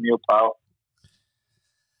hear it from you, pal.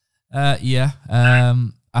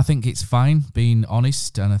 I think it's fine being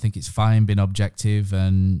honest, and I think it's fine being objective,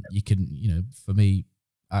 and you can, for me,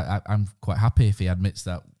 I'm quite happy if he admits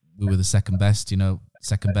that we were the second best,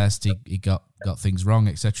 he got things wrong,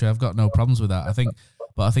 etc. I've got no problems with that. I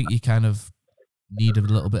think you kind of need a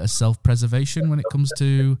little bit of self-preservation when it comes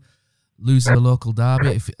to losing a local derby.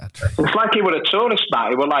 It's like he were a tourist,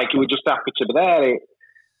 Matt. He were just happy to be there.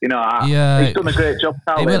 He's done a great job.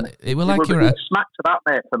 It will like you're smack to that,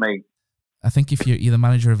 mate, for me. I think if you're the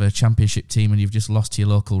manager of a championship team and you've just lost to your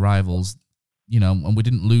local rivals, and we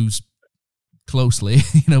didn't lose closely,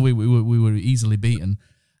 we were easily beaten.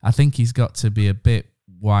 I think he's got to be a bit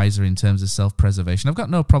wiser in terms of self-preservation. I've got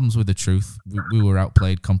no problems with the truth. We were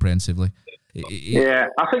outplayed comprehensively. Yeah,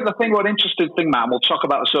 I think the interesting thing, Matt, and we'll talk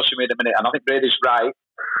about the social media in a minute, and I think Brady's right.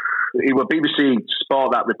 It was BBC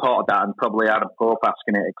Sport that reported that, and probably Adam Pope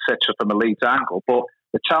asking it, etc., from a Leeds angle. But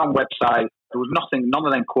the Town website, there was none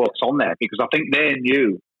of them quotes on there, because I think they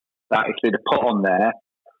knew that if they'd have put on there,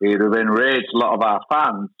 it would have enraged a lot of our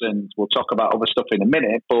fans, and we'll talk about other stuff in a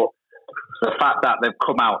minute. But the fact that they've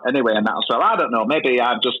come out anyway and that as well, I don't know. Maybe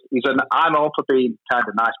I'm all for being kind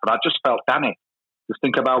of nice, but I just felt, Danny, just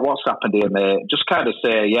think about what's happened here, mate. Just kind of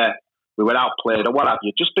say, yeah, we were outplayed or what have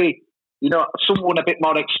you. Just be, someone a bit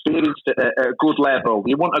more experienced at a good level.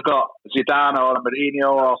 You wouldn't have got Zidane or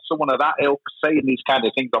Mourinho or someone of that ilk saying these kind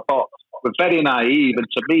of things. I thought we're very naive, and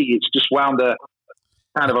to me, it's just wound a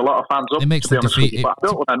lot of fans up. It makes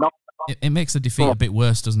it makes the defeat a bit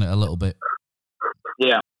worse, doesn't it? A little bit.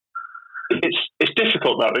 Yeah. It's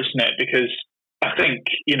difficult though, isn't it? Because I think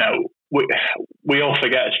we all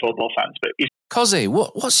forget as football fans, but Cozzy,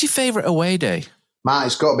 what's your favourite away day? Matt,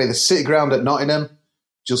 it's got to be the City Ground at Nottingham.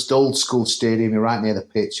 Just old school stadium, you're right near the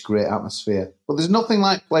pitch, great atmosphere. But there's nothing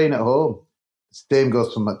like playing at home. The same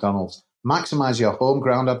goes for McDonald's. Maximise your home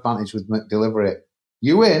ground advantage with McDelivery.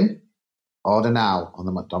 You win? Order now on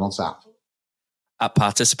the McDonald's app. At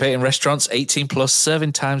participating restaurants, 18 plus,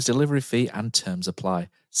 serving times, delivery fee and terms apply.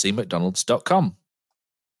 See mcdonalds.com.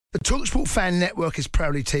 The TalkSport Fan Network is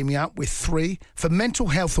proudly teaming up with 3 for Mental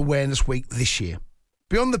Health Awareness Week this year.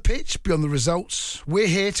 Beyond the pitch, beyond the results, we're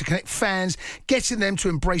here to connect fans, getting them to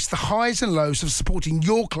embrace the highs and lows of supporting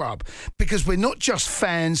your club, because we're not just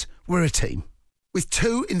fans, we're a team. With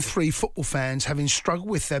 2 in 3 football fans having struggled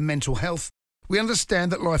with their mental health, we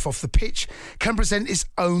understand that life off the pitch can present its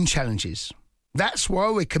own challenges. That's why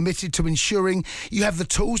we're committed to ensuring you have the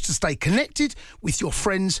tools to stay connected with your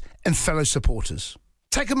friends and fellow supporters.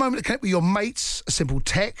 Take a moment to connect with your mates. A simple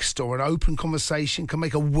text or an open conversation can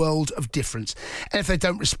make a world of difference. And if they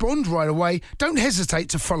don't respond right away, don't hesitate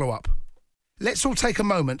to follow up. Let's all take a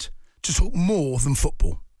moment to talk more than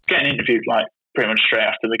football. Getting interviewed pretty much straight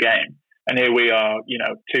after the game, and here we are,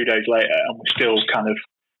 2 days later, and we're still kind of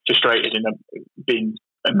frustrated and being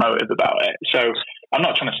emotive about it. So I'm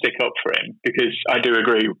not trying to stick up for him, because I do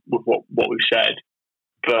agree with what we've said,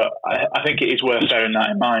 but I think it is worth bearing that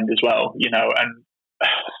in mind as well. And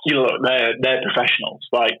look, they're professionals.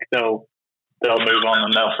 They'll move on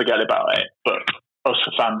and they'll forget about it. But us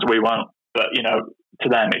as fans, we won't. But to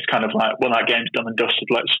them, it's kind of like, well, that game's done and dusted.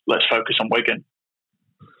 Let's focus on Wigan.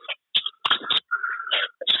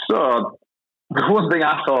 So the one thing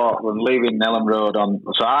I thought when leaving Elland Road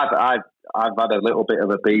so I've had a little bit of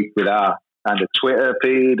a beef with our kind of Twitter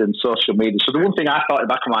feed and social media. So the one thing I thought in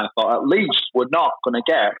the back of my mind, I thought at least we're not going to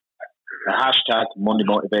get a hashtag Monday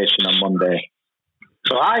Motivation on Monday.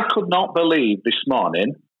 So I could not believe this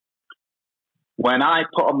morning when I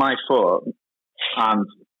put on my phone and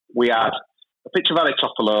we had a picture of Alex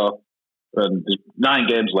Toffolo and there's 9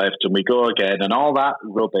 games left and we go again and all that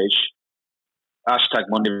rubbish, hashtag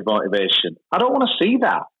Monday Motivation. I don't want to see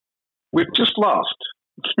that. We've just lost.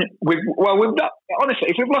 We've not, honestly,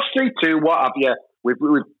 if we've lost 3-2, what have you, we've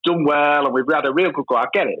done well and we've had a real good go, I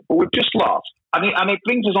get it, but we've just lost. And it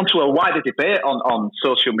brings us onto a wider debate on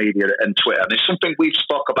social media and Twitter. And it's something we've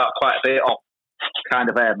spoke about quite a bit on kind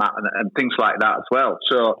of air, Matt, and things like that as well.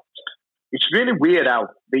 So it's really weird how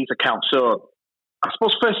these accounts. So I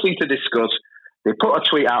suppose first thing to discuss, they put a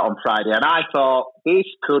tweet out on Friday, and I thought this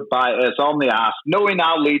could bite us on the arse, knowing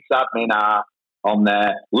how Leeds admin are on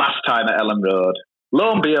their last time at Elland Road.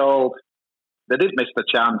 Lo and behold, they did miss the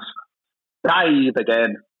chance. Naive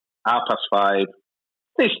again, 5:30,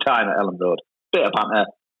 this time at Elland Road. Bit of banter,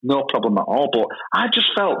 no problem at all. But I just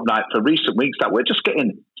felt like for recent weeks that we're just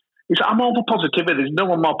getting, I'm all for positivity. There's no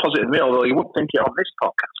one more positive than me, although you wouldn't think it on this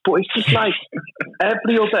podcast. But it's just like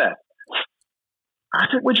every other. I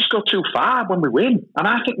think we just go too far when we win. And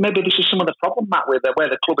I think maybe this is some of the problem, Matt, with where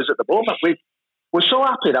the club is at the moment. We're so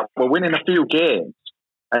happy that we're winning a few games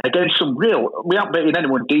against some real... We haven't beaten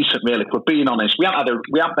anyone decent, really, if we're being honest. We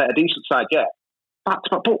haven't bet a decent side yet.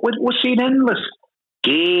 But we're seeing endless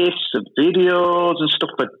gifts and videos and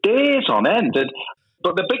stuff for days on end.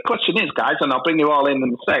 But the big question is, guys, and I'll bring you all in a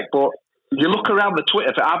sec, but you look around the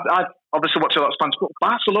Twitter feed, I've obviously watched a lot of Spanish, but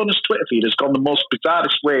Barcelona's Twitter feed has gone the most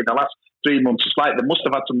bizarrest way in the last 3 months. It's like they must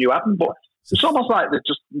have had some new admin, but it's almost like they're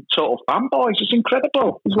just total fanboys. It's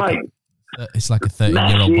incredible. It's like a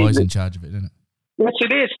 30-year-old boy's in charge of it, isn't it? Yes,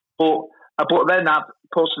 it is. But then I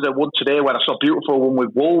posted a one today where I saw a beautiful one with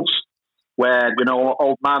Wolves, where,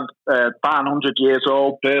 old man, Barn, 100 years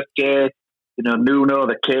old, birthday, Nuno,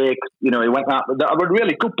 the cake, he went out. That was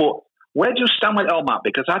really good. But where do you stand with it all, Matt?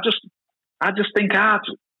 Because I just think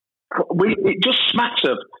it just smacks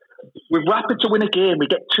of, we're rapid to win a game, we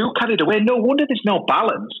get too carried away. No wonder there's no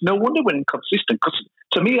balance. No wonder we're inconsistent. Because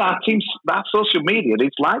to me, our social media,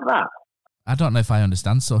 it's like that. I don't know if I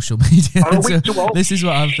understand social media. This is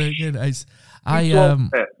what I'm thinking.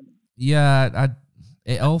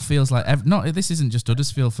 It all feels like this isn't just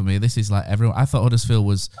Huddersfield for me. This is like everyone. I thought Huddersfield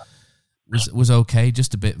was okay,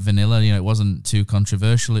 just a bit vanilla. It wasn't too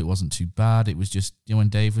controversial. It wasn't too bad. It was just when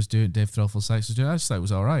Dave Threlfall-Sykes was doing it, I just thought it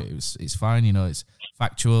was all right. It's fine. It's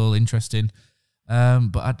factual, interesting.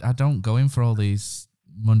 But I don't go in for all these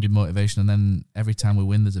Monday motivation. And then every time we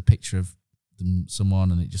win, there's a picture of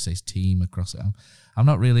someone and it just says team across it. I'm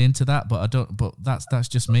not really into that, but I don't. But that's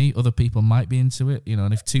just me. Other people might be into it,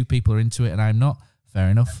 and if 2 people are into it and I'm not, fair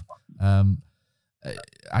enough.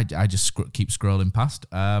 I just keep scrolling past.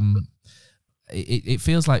 It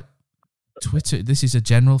feels like Twitter. This is a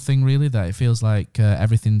general thing, really. That it feels like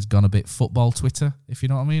everything's gone a bit football Twitter, if you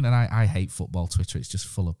know what I mean. And I hate football Twitter. It's just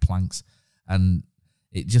full of planks, and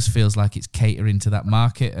it just feels like it's catering to that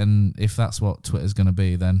market. And if that's what Twitter's going to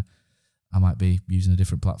be, then I might be using a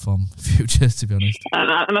different platform in the future, to be honest. And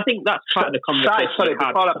I think that's part of the conversation.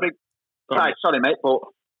 Sorry, mate, but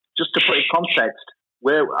just to put in context,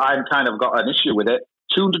 where I've kind of got an issue with it,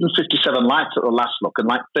 257 likes at the last look and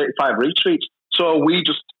 35 retweets. So we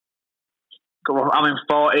just, I'm in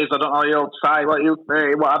 40s, I don't know your side, what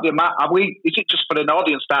have you, Matt? Is it just for an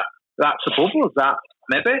audience that's above us? That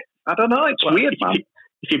maybe? I don't know, it's weird, man.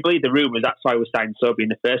 If you believe the rumours, that's why we signed Sobi in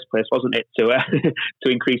the first place, wasn't it? To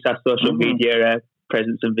increase our social media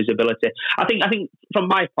presence and visibility. I think from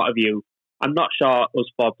my point of view, I'm not sure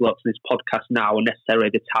us 4 blokes in this podcast now are necessarily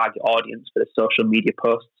the target audience for the social media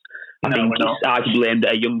posts. I think it's arguably aimed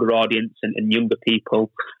at a younger audience and younger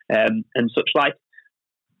people and such like.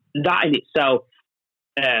 That in itself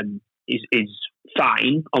is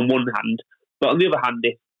fine on one hand, but on the other hand,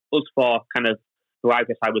 if us 4 kind of, who I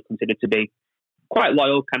guess I would consider to be quite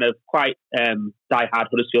loyal, kind of quite die-hard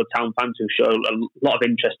Huddersfield Town fans who show a lot of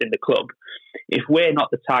interest in the club, if we're not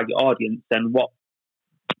the target audience, then what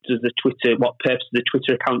purpose does the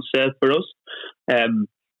Twitter account serve for us? And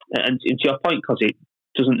to your point, because it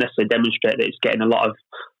doesn't necessarily demonstrate that it's getting a lot of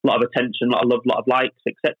attention, a lot of love, a lot of likes,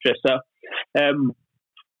 etc. So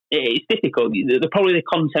it's difficult. Probably the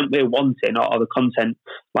content we're wanting, or the content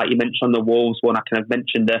like you mentioned on the Wolves one. I kind of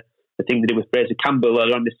mentioned the thing to do with Fraser Campbell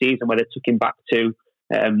earlier on the season, where they took him back to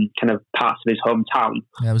kind of parts of his hometown.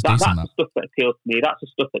 Yeah, that's the stuff that appeals to me. That's the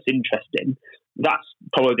stuff that's interesting. That's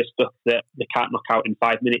probably the stuff that they can't knock out in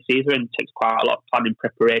 5 minutes either, and takes quite a lot of planning,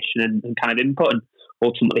 preparation, and kind of input, and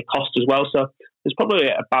ultimately cost as well. So there's probably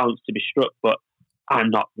a balance to be struck, but I'm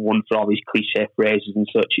not one for all these cliche phrases and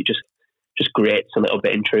such. It just grates a little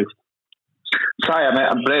bit in truth. Sorry, mate,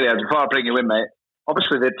 I'm Brady. Before I bring you in, mate,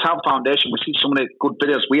 obviously the Town Foundation, we see so many good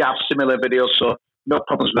videos. We have similar videos, so no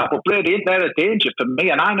problems with that. But Brady, isn't there a danger for me?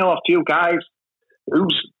 And I know a few guys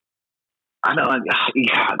I know you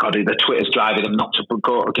can't go to the Twitter's driving them not to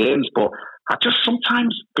go to games, but I just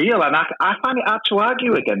sometimes feel, and I find it hard to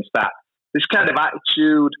argue against that, this kind of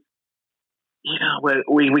attitude, where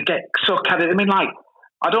we get so carried. I mean, like,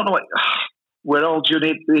 I don't know we're all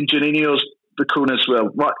in Juninho's Bacuna's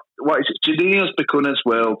world. What is it? Juninho's Bacuna's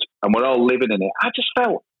world, and we're all living in it. I just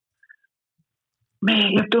felt,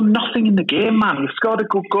 man, you've done nothing in the game, man. You've scored a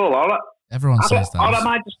good goal. Everyone says that. Or am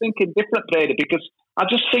I just thinking different, Brady? Because I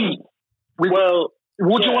just think,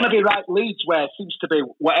 would you want to be like Leeds, where it seems to be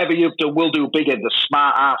whatever you've done, we'll do bigger? The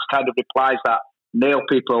smart ass kind of replies that nail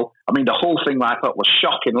people. I mean, the whole thing I thought was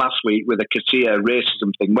shocking last week with the Katia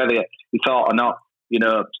racism thing, whether you thought or not,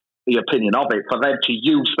 the opinion of it, for them to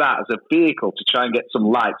use that as a vehicle to try and get some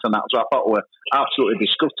likes, and that's what I thought were absolutely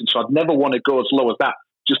disgusting. So I'd never want to go as low as that.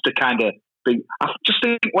 just to kind of be. I just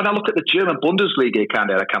think when I look at the German Bundesliga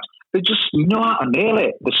kind of accounts, they just know how to nail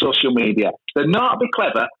it, the social media. They know how to be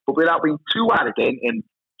clever, but without being too arrogant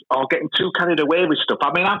or getting too carried away with stuff.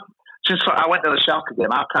 I mean, since I went to the Schalke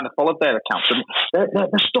game, I've kind of followed their accounts, and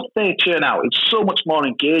the stuff they churn out is so much more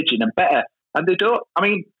engaging and better. And they don't, I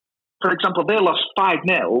mean, for example, they lost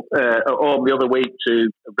 5-0 at home the other week to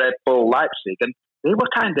Red Bull Leipzig, and they were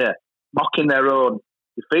kind of mocking their own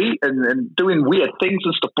defeat and doing weird things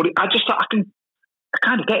and stuff. But I just thought I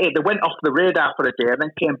kind of get it. They went off the radar for a day and then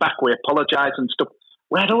came back, we apologised and stuff.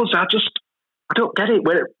 Where those, I don't get it.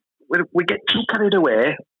 We get too carried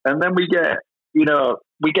away, and then we get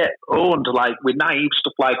owned like with naive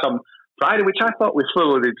stuff like on Friday, which I thought we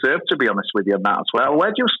fully deserved, to be honest with you, on that as well. Where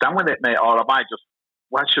do you stand with it, mate? Or am I just,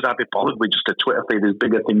 why should I be bothered with just a Twitter feed? There's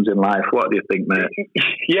bigger things in life. What do you think, mate?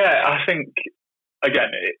 Yeah, I think,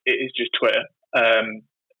 again, it is just Twitter.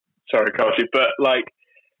 Sorry, Kofi, but like,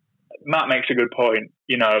 Matt makes a good point,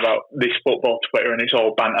 about this football Twitter, and it's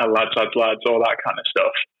all banter, lads, all that kind of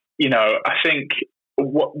stuff. I think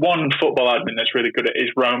one football admin that's really good at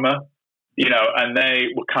is Roma, and they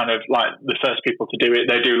were kind of like the first people to do it.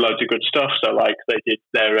 They do loads of good stuff. So like they did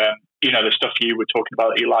their, the stuff you were talking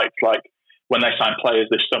about that you liked, like when they signed players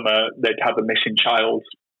this summer, they'd have a missing child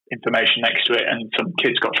information next to it, and some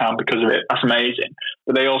kids got found because of it. That's amazing.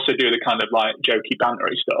 But they also do the kind of like jokey,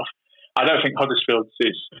 bantery stuff. I don't think Huddersfield's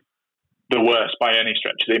is the worst by any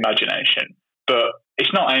stretch of the imagination, but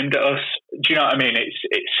it's not aimed at us. Do you know what I mean? It's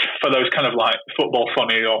for those kind of like football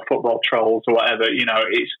funny or football trolls or whatever.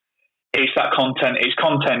 It's that content. It's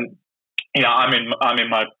content. I'm in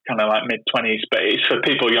my kind of like mid-20s, but it's for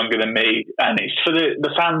people younger than me, and it's for the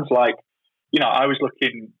fans. Like, I wanted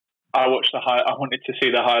to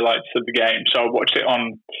see the highlights of the game, so I watched it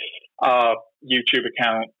on our YouTube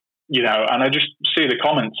account. And I just see the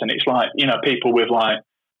comments, and it's like, people with like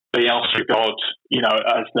Bielsa God,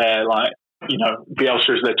 as their like, Bielsa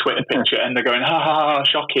is their Twitter picture, and they're going, ha ha ha,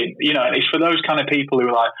 shocking. And it's for those kind of people who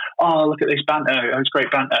are like, oh, look at this banter, it's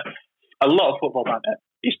great banter. A lot of football banter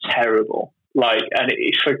is terrible. Like, and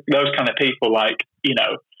it's for those kind of people, like,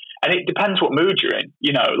 and it depends what mood you're in.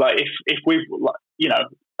 Like if we've,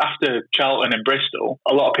 after Charlton and Bristol,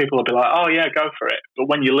 a lot of people will be like, oh yeah, go for it. But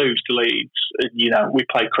when you lose to Leeds, we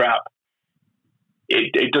play crap.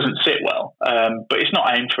 It doesn't sit well. But it's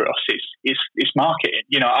not aimed for us. It's marketing.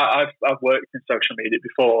 I've worked in social media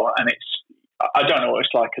before, and I don't know what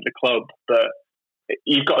it's like at the club, but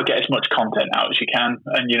you've got to get as much content out as you can,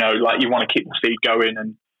 and you want to keep the feed going,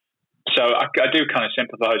 and so I do kind of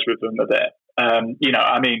sympathise with them a bit.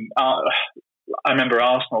 I remember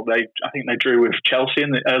Arsenal. I think they drew with Chelsea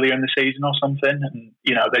earlier in the season or something, and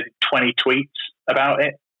they did 20 tweets about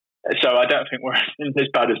it. So I don't think we're as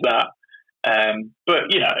bad as that. But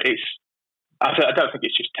I don't think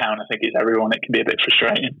it's just Town. I think it's everyone. It can be a bit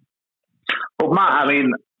frustrating. But Matt,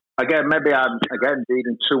 again, maybe I'm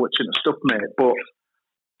reading too much into stuff, mate. But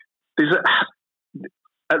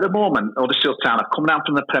at the moment, Huddersfield Town have come down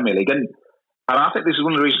from the Premier League, and I think this is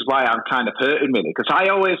one of the reasons why I'm kind of hurting, really, because I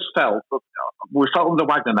always felt under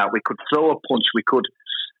Wagner that we could throw a punch, we could,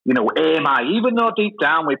 aim high, even though deep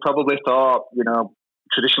down we probably thought,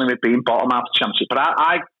 traditionally we've been bottom half of the Championship. But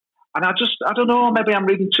I don't know, maybe I'm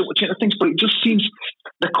reading too much into things, but it just seems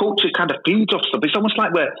the culture kind of feeds off stuff. It's almost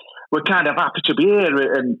like we're kind of happy to be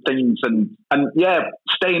here and things, and yeah,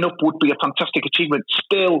 staying up would be a fantastic achievement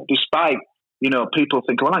still, despite, people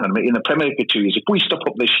think, well, hang on a minute, in the Premier League for 2 years, if we step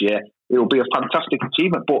up this year, it will be a fantastic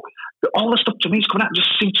achievement. But all the stuff to me is coming out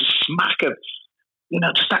just seems to smack of,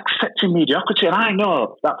 just accepting mediocrity. And I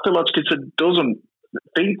know that Phil Hodgkinson doesn't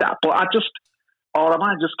feed that, but or am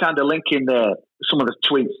I just kind of linking some of the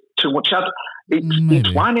tweets too much?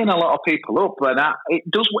 It's winding a lot of people up, and it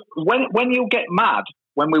does. When you get mad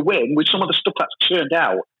when we win with some of the stuff that's churned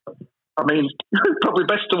out, probably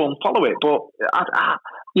best to unfollow it. But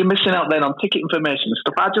you're missing out then on ticket information and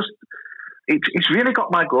stuff. It's really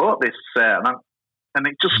got my go at this, and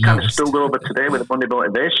it just kind of spilled over today with the Monday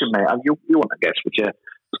motivation, mate. You want to guess, would you?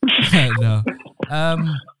 No.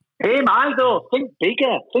 Aim high though. Think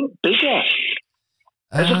bigger.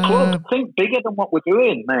 As a club, think bigger than what we're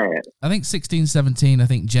doing, mate. I think 16-17, I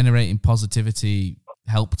think generating positivity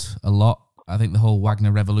helped a lot. I think the whole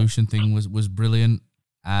Wagner Revolution thing was brilliant.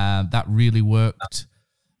 That really worked.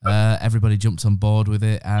 Everybody jumped on board with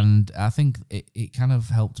it, and I think it kind of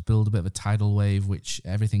helped build a bit of a tidal wave, which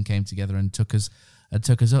everything came together and took us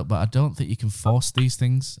up. But I don't think you can force these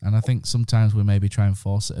things, and I think sometimes we maybe try and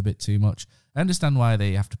force it a bit too much. I understand why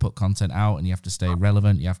they have to put content out, and you have to stay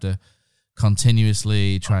relevant. You have to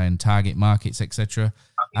continuously try and target markets, etc.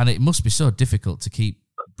 And it must be so difficult to keep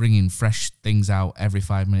bringing fresh things out every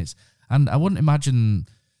 5 minutes. And I wouldn't imagine,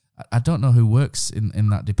 I don't know who works in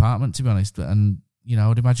that department, to be honest, and, you know, I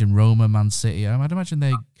would imagine Roma, Man City, I'd imagine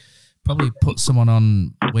they probably put someone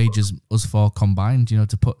on wages us four combined, you know,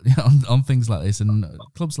 to put on things like this, and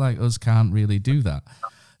clubs like us can't really do that.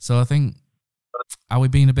 So I think, are we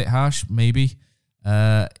being a bit harsh? Maybe.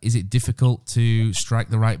 Is it difficult to strike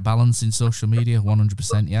the right balance in social media?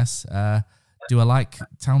 100% yes. Do I like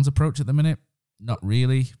Town's approach at the minute? Not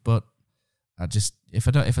really, but I just, if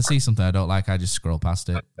I see something I don't like, I just scroll past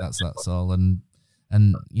it. That's all. And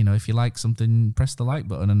you know, if you like something, press the like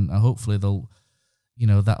button, and hopefully they'll, you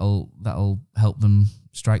know, that'll help them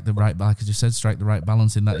strike the right, like I just said, strike the right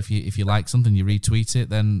balance in that if you like something, you retweet it,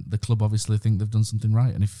 then the club obviously think they've done something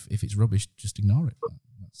right, and if it's rubbish, just ignore it.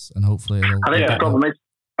 And hopefully it'll. I think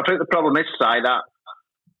the problem is, Si, that,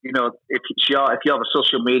 you know, if you have a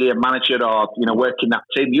social media manager or, you know, work in that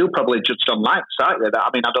team, you probably judged on likes, aren't you? I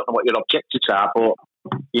mean, I don't know what your objectives are, but,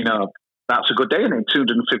 you know, that's a good day, and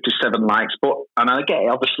 257 likes. But, and I get it,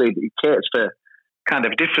 obviously it caters for kind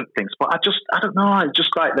of different things, but I don't know, I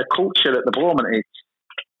just like the culture at the moment.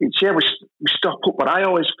 It's we stop up, but I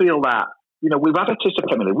always feel that, you know, we've had a taste of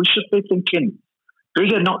Premier League. We should be thinking,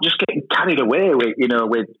 we're not just getting carried away with, you know,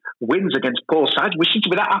 with wins against poor sides. We seem to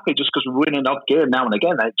be that happy just because we win an odd game now and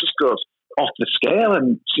again. It just goes off the scale,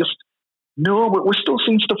 and just, no, we're still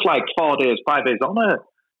seeing stuff like 4 days, 5 days on it.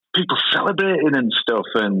 People celebrating and stuff,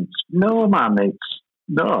 and no, man,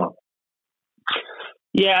 no.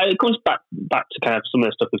 Yeah, it comes back to kind of some of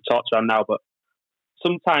the stuff we've talked about now, but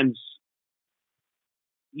sometimes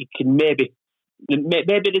you can maybe there's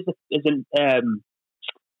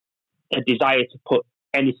a desire to put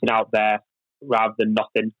anything out there rather than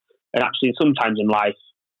nothing. And actually, sometimes in life,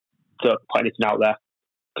 don't put anything out there.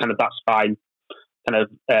 Kind of, that's fine. Kind of,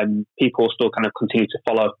 people still kind of continue to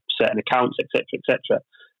follow certain accounts, etc.,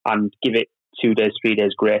 and give it 2 days, 3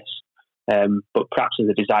 days grace. But perhaps there's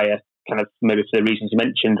a desire, kind of maybe for the reasons you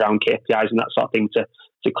mentioned around KPIs and that sort of thing,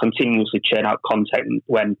 to continuously churn out content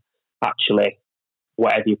when actually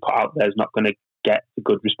whatever you put out there is not going to get a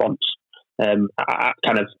good response. I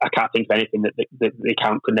can't think of anything that the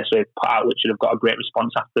account could necessarily put out which should have got a great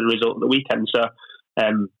response after the result of the weekend. So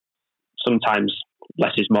sometimes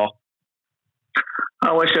less is more.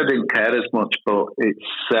 I wish I didn't care as much, but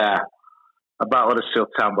it's about Huddersfield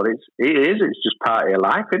Town. But it's just part of your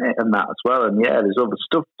life, isn't it? And that as well. And yeah, there's other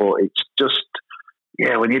stuff, but it's just,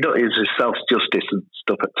 yeah, when you don't use self-justice and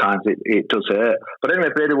stuff at times, it does hurt. But anyway,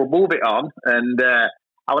 Brady, we'll move it on. And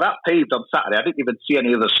I was that peeved on Saturday. I didn't even see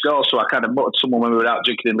any other scores, so I kind of muttered someone when we were out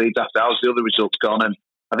drinking in Leeds after hours. The other results gone, and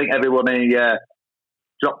I think everyone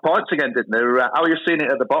dropped points again, didn't they? How are you seeing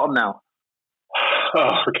it at the bottom now?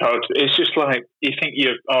 Oh God, it's just like, you think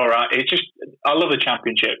you're all right. It's just, I love the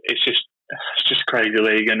Championship. It's just crazy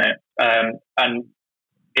league, isn't it? And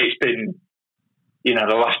it's been, you know,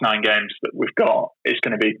 the last 9 games that we've got, it's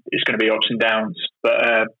going to be ups and downs. But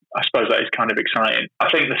I suppose that is kind of exciting. I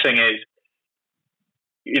think the thing is,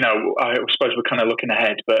 you know, I suppose we're kind of looking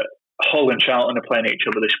ahead, but Hull and Charlton are playing each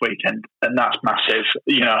other this weekend, and that's massive.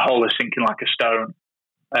 You know, Hull is sinking like a stone.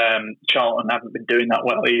 Charlton haven't been doing that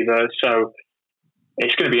well either, so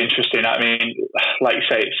it's going to be interesting. I mean, like you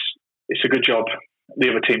say, it's a good job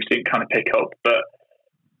the other teams didn't kind of pick up, but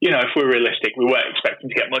you know, if we're realistic, we weren't expecting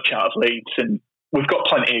to get much out of Leeds, and we've got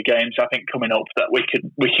plenty of games I think coming up that we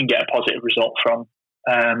can get a positive result from.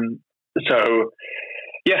 So.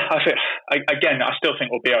 Yeah, I still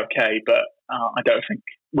think we'll be okay, but I don't think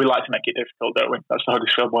we like to make it difficult, don't we? That's the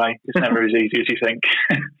Huddersfield way. It's never as easy as you think.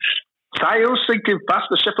 I was thinking fast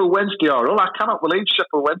for Sheffield Wednesday or I cannot believe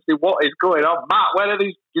Sheffield Wednesday. What is going on, Matt? Where are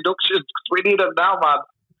these deductions? We need them now, man.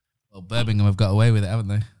 Well, Birmingham have got away with it, haven't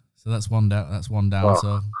they? So that's one down. Oh.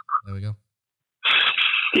 So there we go.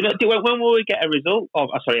 You know, when will we get a result? A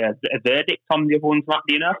verdict on the other ones, Matt?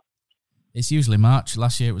 Do you know? It's usually March.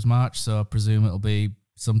 Last year it was March, so I presume it'll be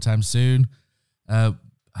sometime soon. I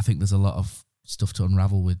think there's a lot of stuff to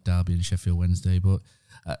unravel with Derby and Sheffield Wednesday, but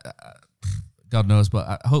God knows.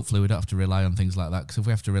 But hopefully we don't have to rely on things like that, because if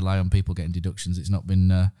we have to rely on people getting deductions, it's not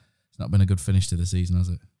been a good finish to the season, has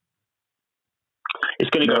it?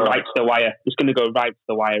 It's going to go right to the wire. It's going to go right to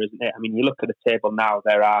the wire, isn't it? I mean, you look at the table now.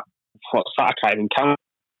 There are I can't even count.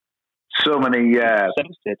 So many.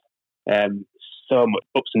 So much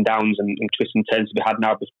ups and downs and twists and turns to be had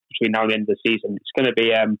now between now and the end of the season. It's going to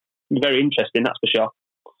be very interesting, that's for sure.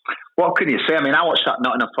 What can you say? I mean, I watched that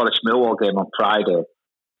Nottingham Forest Millwall game on Friday.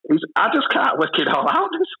 I just can't work it all out.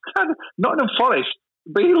 Nottingham Forest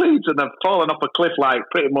beat Leeds and they've fallen off a cliff like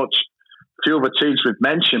pretty much a few other teams we've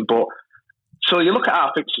mentioned. But So you look at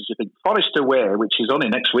our fixtures, you think Forest away, which is only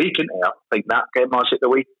next week, isn't it? I think that game, or is it the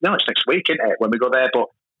week? No, it's next week, isn't it, when we go there? But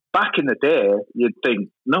back in the day, you'd think,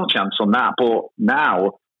 no chance on that. But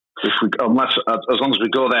now, as long as we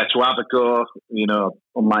go there to have a go,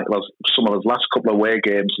 unlike some of those last couple of away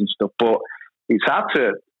games and stuff, but it's hard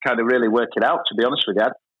to kind of really work it out, to be honest with you.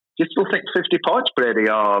 Do you still think 50 points, Brady,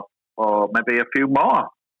 or maybe a few more?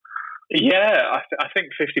 Yeah, I think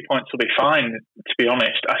 50 points will be fine, to be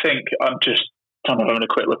honest. I think I'm just kind of having a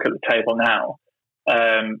quick look at the table now.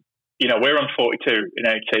 We're on 42 in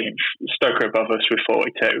 18th, Stoke are above us with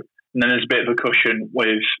 42, and then there's a bit of a cushion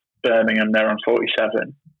with Birmingham, they're on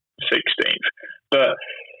 47, 16th. But,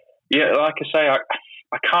 yeah, like I say,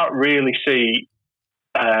 I can't really see...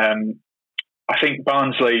 I think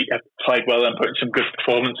Barnsley have played well and put in some good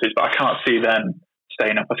performances, but I can't see them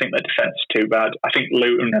staying up. I think their defence is too bad. I think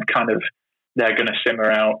Luton have they're going to simmer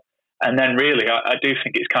out. And then really, I do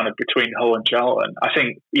think it's kind of between Hull and Charlton. I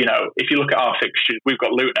think, if you look at our fixtures, we've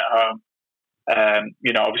got Luton at home.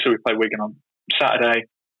 Obviously we play Wigan on Saturday,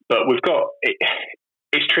 but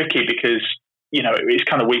it's tricky because, it's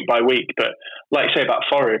kind of week by week. But like you say about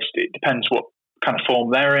Forest, it depends what kind of form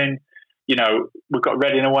they're in. We've got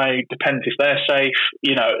Reading away, depends if they're safe.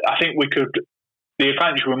 I think the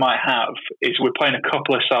advantage we might have is we're playing a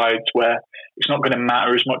couple of sides where it's not going to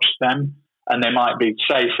matter as much to them and they might be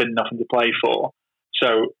safe and nothing to play for.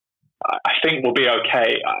 So I think we'll be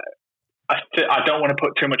okay. I don't want to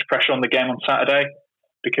put too much pressure on the game on Saturday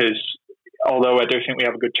because although I do think we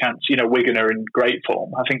have a good chance, Wigan are in great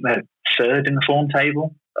form. I think they're third in the form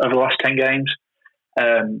table over the last 10 games.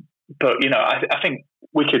 But, I think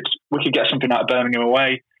we could get something out of Birmingham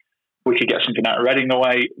away. We could get something out of Reading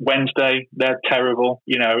away. Wednesday, they're terrible,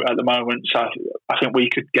 at the moment. So I think we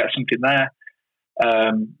could get something there.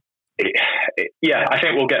 I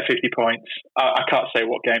think we'll get 50 points. I can't say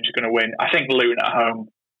what games are going to win. I think Luton at home,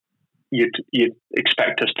 you'd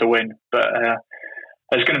expect us to win. But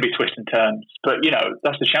there's going to be twists and turns. But,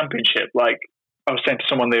 that's the Championship. Like I was saying to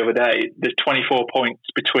someone the other day, there's 24 points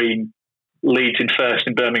between Leeds in first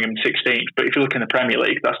and Birmingham in 16th. But if you look in the Premier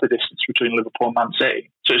League, that's the distance between Liverpool and Man City.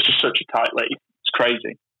 So it's just such a tight league. It's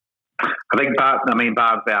crazy. I think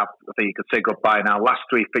Barnsley, I think you could say goodbye now. Last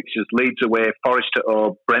three fixtures, Leeds away, Forest at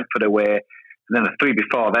home, Brentford away, and then the three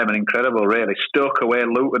before them are incredible, really. Stoke away,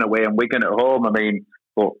 Luton away, and Wigan at home.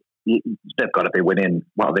 But they've got to be winning.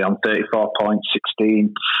 What are they on? 34 points,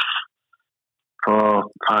 16, 4,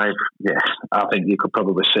 5. Yeah, I think you could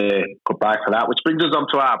probably say goodbye for that, which brings us on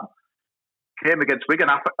to our game against Wigan.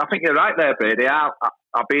 I think you're right there, Brady.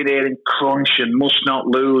 I've been hearing crunch and must not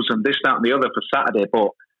lose and this, that and the other for Saturday, but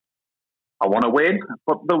I want to win.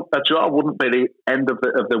 But a draw wouldn't be the end of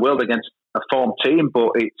the world against a formed team,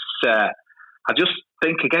 but it's I just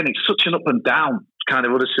think, again, it's such an up and down kind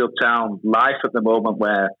of Huddersfield Town life at the moment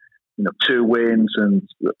where, 2 wins and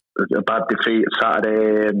a bad defeat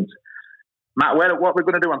Saturday. And Matt, what are we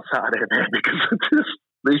going to do on Saturday, mate? Because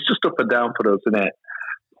it's just up and down for us, isn't it?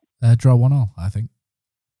 Draw 1-1, I think.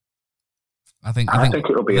 I think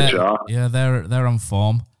it'll be a draw. Yeah, they're on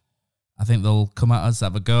form. I think they'll come at us,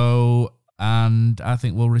 have a go, and I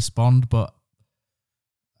think we'll respond. But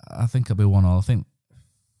I think it'll be 1-1. I think,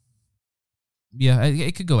 yeah,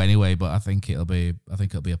 it could go anyway, but I think it'll be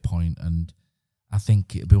a point, and I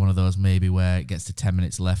think it'll be one of those maybe where it gets to 10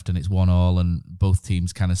 minutes left and it's 1-1, and both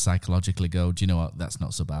teams kind of psychologically go, do you know what? That's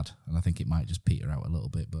not so bad, and I think it might just peter out a little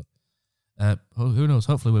bit, but. Who knows?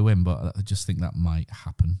 Hopefully we win, but I just think that might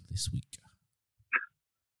happen this week.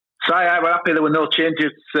 So we're happy there were no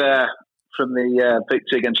changes from the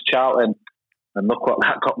victory against Charlton, and look what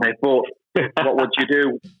that got me. But what would you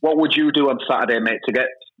do? What would you do on Saturday, mate, to get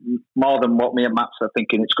more than what me and Matt are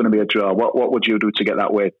thinking it's going to be a draw? What would you do to get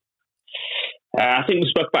that win? I think we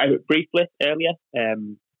spoke about it briefly earlier.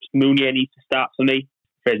 Mounier needs to start for me.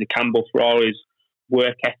 Fraser Campbell, for all his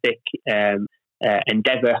work ethic,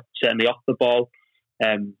 endeavour, certainly off the ball.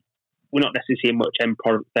 We're not necessarily seeing much end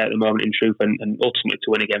product there at the moment, in truth, and ultimately to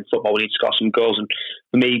win again football, we need to score some goals. And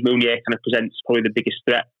for me, Mounier kind of presents probably the biggest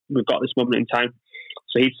threat we've got at this moment in time.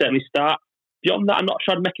 So he'd certainly start. Beyond that, I'm not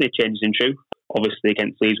sure I'd make any changes, in truth. Obviously,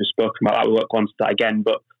 against Leeds, we've spoken about that. We won't go on to that again.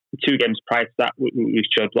 But the 2 games prior to that,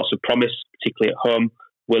 we've showed lots of promise, particularly at home.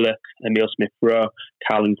 Willock, Emile Smith-Rowe,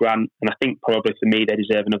 Karlan Grant. And I think probably for me, they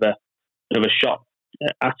deserve another shot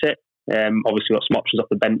at it. Obviously, got some options off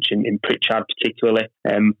the bench in Pritchard particularly.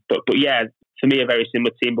 But yeah, for me, a very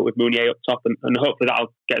similar team, but with Mounier up top, and hopefully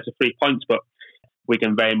that'll get us 3 points. But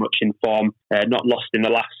Wigan very much in form, not lost in the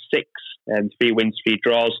last 6, 3 wins, 3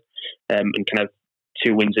 draws, and kind of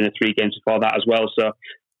 2 wins in the 3 games before that as well. So,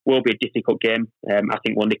 will be a difficult game. I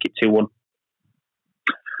think we'll nick it 2-1.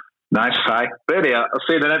 Nice try. Really, I've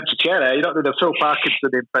seen an empty chair there. You don't do the Phil Parkinson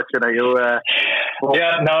impression, are you?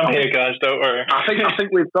 Yeah, no, I'm here, guys. Don't worry. I think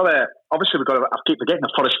we've got to. Obviously, we've got to. I keep forgetting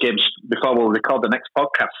the Forest games before we'll record the next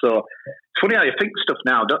podcast. So it's funny how you think stuff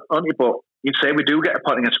now, don't you? But you say we do get a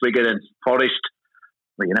point against Wigan and Forest.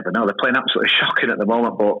 Well, you never know. They're playing absolutely shocking at the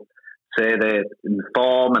moment, but say they're in the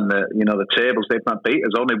form and the tables they've not beat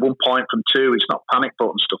us. Only 1 point from 2. It's not panic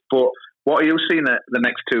button stuff. But what are you seeing the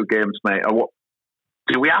next 2 games, mate? Or what?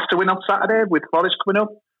 Do we have to win on Saturday with Forest coming up?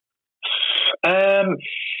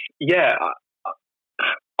 Yeah.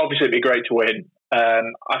 Obviously, it'd be great to win.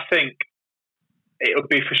 I think it would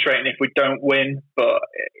be frustrating if we don't win, but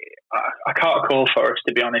I can't call Forest,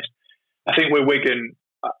 to be honest. I think with Wigan,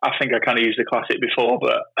 I think I kind of used the classic before,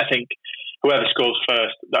 but I think whoever scores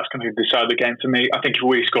first, that's going to decide the game for me. I think if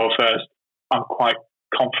we score first, I'm quite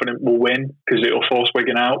confident we'll win because it'll force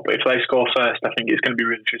Wigan out. But if they score first, I think it's going to be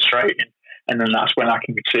really frustrating. And then that's when I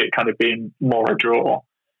can see it kind of being more a draw.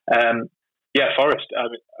 Forest. I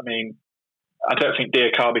mean, I don't think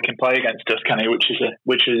Diakabi can play against us, can he? Which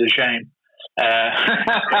is a shame.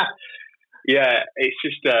 It's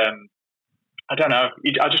just I don't know.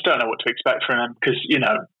 I just don't know what to expect from him because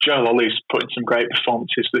Joe Lolly's put in some great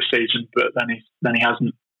performances this season, but then he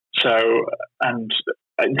hasn't. So, and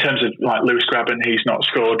in terms of like Lewis Grabban, he's not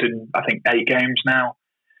scored in I think 8 games now.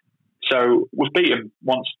 So we've beat him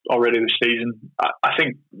once already this season. I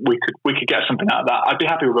think we could get something out of that. I'd be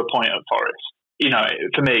happy with a point at Forest.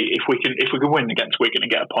 For me, if we can win against Wigan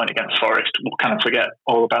and get a point against Forest, we'll kind of forget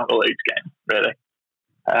all about the Leeds game, really.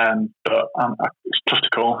 But it's tough to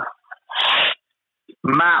call.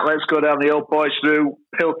 Matt, let's go down the old boys through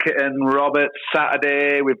Pilkington, Roberts.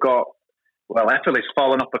 Saturday, we've got Effel's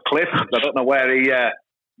fallen off a cliff. I don't know where he is.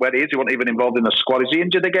 He wasn't even involved in the squad. Is he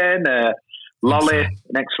injured again? Lolly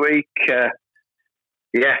next week. Good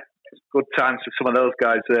times for some of those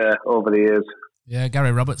guys over the years. Yeah,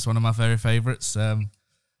 Gary Roberts, one of my very favourites. I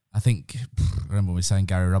think, I remember we saying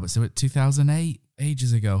Gary Roberts, 2008,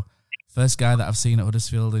 ages ago. First guy that I've seen at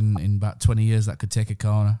Huddersfield in about 20 years that could take a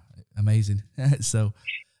corner. Amazing. So,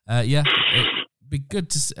 it'd be good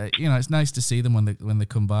to, it's nice to see them when they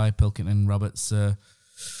come by, Pilkington, Roberts, a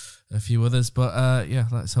few others. But,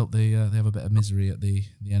 let's hope they have a bit of misery at the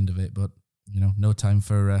end of it. But, no time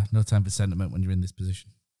for sentiment when you're in this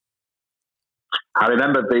position. I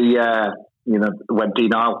remember when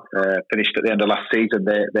Dean Isle finished at the end of last season,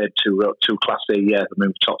 they wrote two classy. I mean,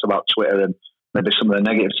 we talked about Twitter and maybe some of the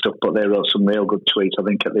negative stuff, but they wrote some real good tweets, I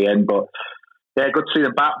think, at the end. But yeah, good to see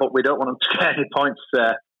them back. But we don't want them to get any points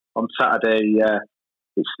on Saturday.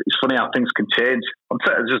 It's funny how things can change. On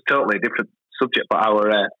Saturday, it's just totally a different subject. But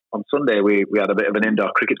on Sunday we had a bit of an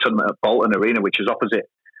indoor cricket tournament at Bolton Arena, which is opposite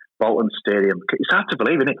Bolton Stadium. It's hard to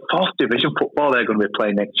believe, isn't it? 4th division football they're going to be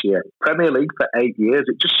playing next year. Premier League for 8 years.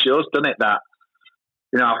 It just shows, doesn't it, that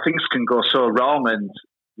how things can go so wrong, and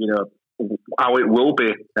how it will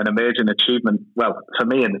be an amazing achievement. Well, for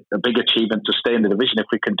me, a big achievement to stay in the division if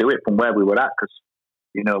we can do it from where we were at. Because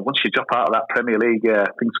once you drop out of that Premier League,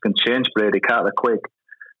 things can change, Brady, can't they? Quick.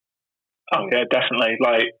 Oh yeah, definitely.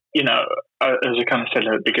 As I kind of said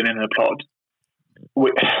at the beginning of the pod,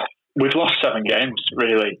 we've lost 7 games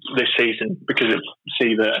really this season because of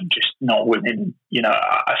Seaver and just not winning.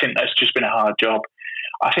 I think that's just been a hard job.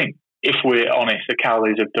 I think if we're honest, the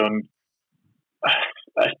Cowleys have done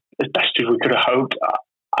as best as we could have hoped.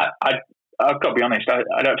 I've got to be honest,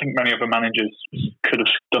 I don't think many other managers could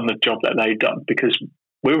have done the job that they've done because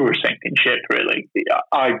we were a sinking ship, really.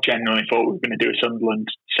 I genuinely thought we were going to do a Sunderland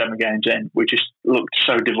 7 games in. We just looked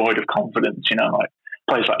so devoid of confidence, like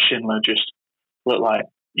players like Schindler just looked like,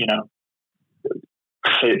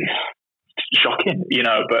 shocking,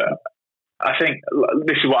 but I think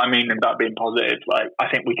this is what I mean about being positive. I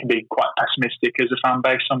think we can be quite pessimistic as a fan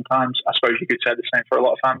base sometimes. I suppose you could say the same for a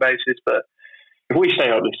lot of fan bases, but if we stay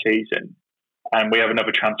up this season and we have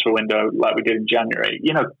another transfer window like we did in January,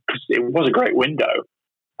 because it was a great window,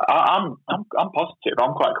 I'm positive.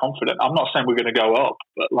 I'm quite confident. I'm not saying we're going to go up,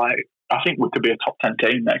 but I think we could be a top 10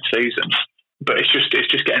 team next season. But it's just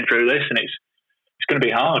getting through this, and it's going to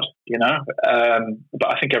be hard, But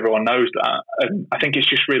I think everyone knows that, and I think it's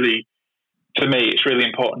just really, for me, it's really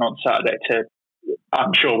important on Saturday to.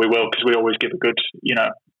 I'm sure we will because we always give a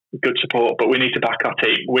good support, but we need to back our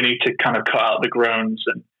team. We need to kind of cut out the groans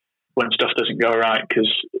and when stuff doesn't go right because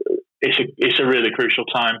it's a really crucial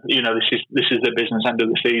time. This is the business end of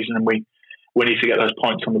the season, and we need to get those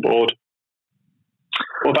points on the board.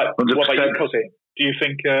 What about you, Cozzy? Do you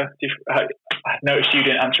think? I noticed you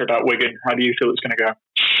didn't answer about Wigan. How do you feel it's going to go?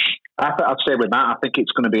 I'd say with that, I think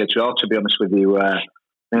it's going to be a draw. To be honest with you, I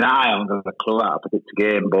haven't got a clue how to predict the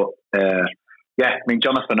game, but yeah, I mean,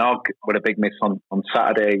 Jonathan Ogg with a big miss on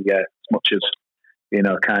Saturday, as much as,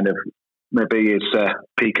 kind of maybe his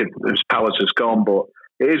peak of his powers has gone, but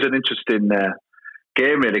it is an interesting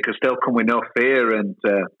game, really, because they'll come with no fear. And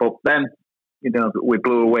but then, we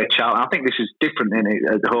blew away Charlton. I think this is different in it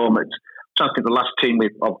at home. I'm trying to think the last team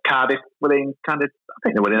of Cardiff were in I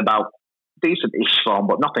think they were in about decent-ish form,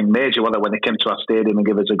 but nothing major, whether when they came to our stadium and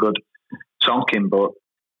give us a good tonking. But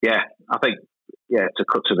yeah, I think, to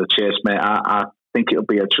cut to the chase, mate, I think it'll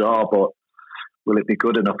be a draw, but will it be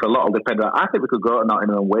good enough? A lot will depend on. I think we could go to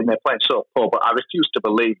Nottingham and win. They're playing so poor, but I refuse to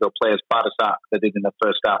believe they'll play as bad as that they did in the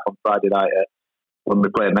first half on Friday night when we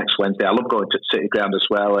play next Wednesday. I love going to City Ground as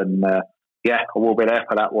well, and we'll be there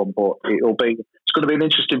for that one. But it's going to be an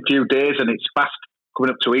interesting few days, and it's fast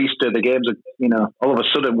coming up to Easter. The games are, all of a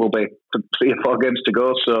sudden will be 3 or 4 games to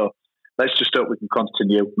go. So let's just hope we can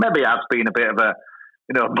continue. Maybe I've been a bit of a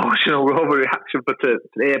emotional overreaction for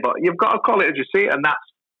today, but you've got to call it as you see it, and that's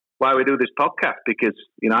why we do this podcast, because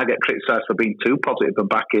I get criticised for being too positive and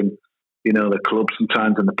backing the club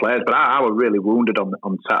sometimes and the players, but I was really wounded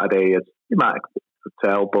on Saturday, as you might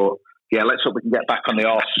tell. But yeah, let's hope we can get back on the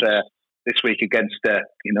horse this week against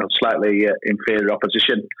slightly inferior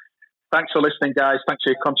opposition. Thanks for listening, guys. Thanks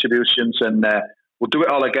for your contributions, and we'll do it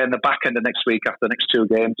all again the back end of next week after the next 2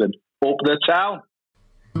 games, and up the town.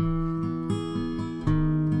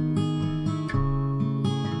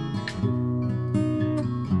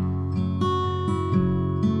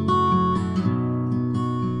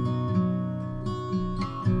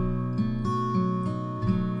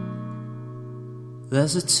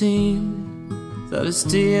 There's a team that is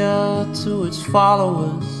dear to its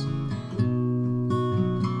followers.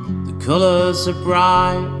 The colours are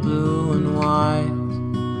bright blue and white.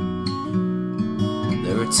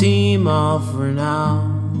 They're a team of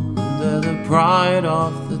renown, and they're the pride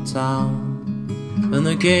of the town. And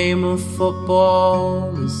the game of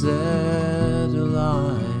football is their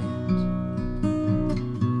delight.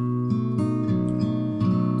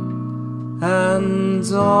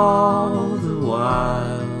 And all the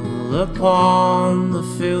while upon the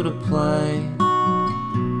field of play,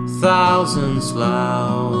 thousands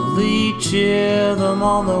loudly cheer them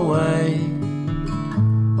on the way.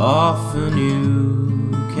 Often you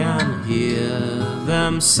can hear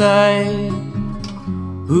them say,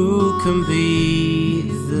 who can beat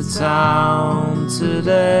the town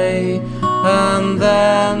today? And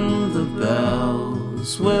then the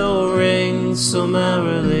bells will ring so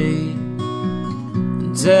merrily,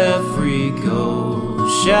 and every goal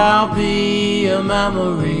shall be a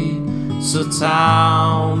memory. So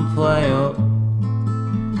town, play up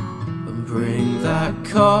and bring that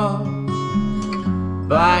cup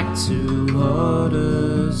back to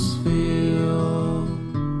Huddersfield.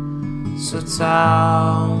 So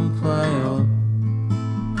town, play up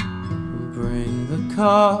and bring the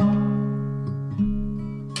cup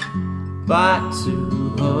back to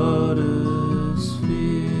Huddersfield.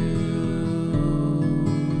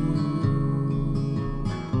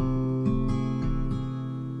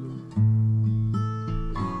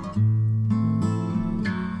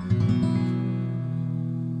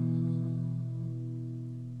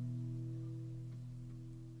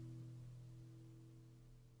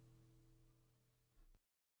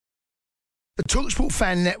 The TalkSport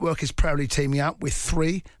Fan Network is proudly teaming up with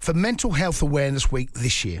 3 for Mental Health Awareness Week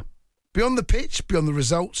this year. Beyond the pitch, beyond the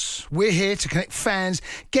results, we're here to connect fans,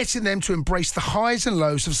 getting them to embrace the highs and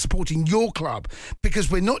lows of supporting your club,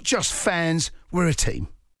 because we're not just fans, we're a team.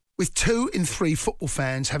 With 2 in 3 football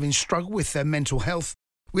fans having struggled with their mental health,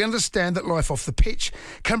 we understand that life off the pitch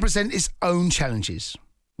can present its own challenges.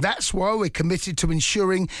 That's why we're committed to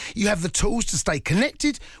ensuring you have the tools to stay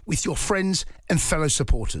connected with your friends and fellow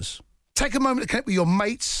supporters. Take a moment to connect with your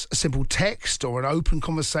mates. A simple text or an open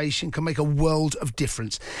conversation can make a world of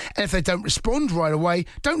difference. And if they don't respond right away,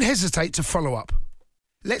 don't hesitate to follow up.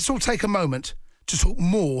 Let's all take a moment to talk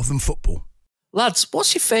more than football. Lads,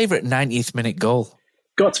 what's your favourite 90th minute goal?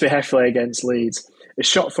 Got to be Hefele against Leeds. A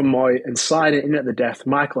shot from Moy and sliding in at the death,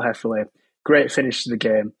 Michael Hefele. Great finish to the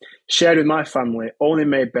game. Shared with my family, only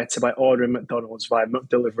made better by ordering McDonald's via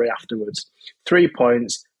McDelivery afterwards. 3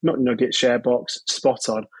 points, McNugget share box, spot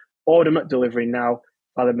on. Order McDelivery now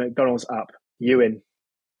by the McDonald's app. You in.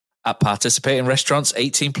 At participating restaurants,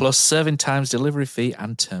 18 plus, serving times, delivery fee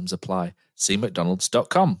and terms apply. See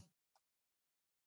mcdonalds.com.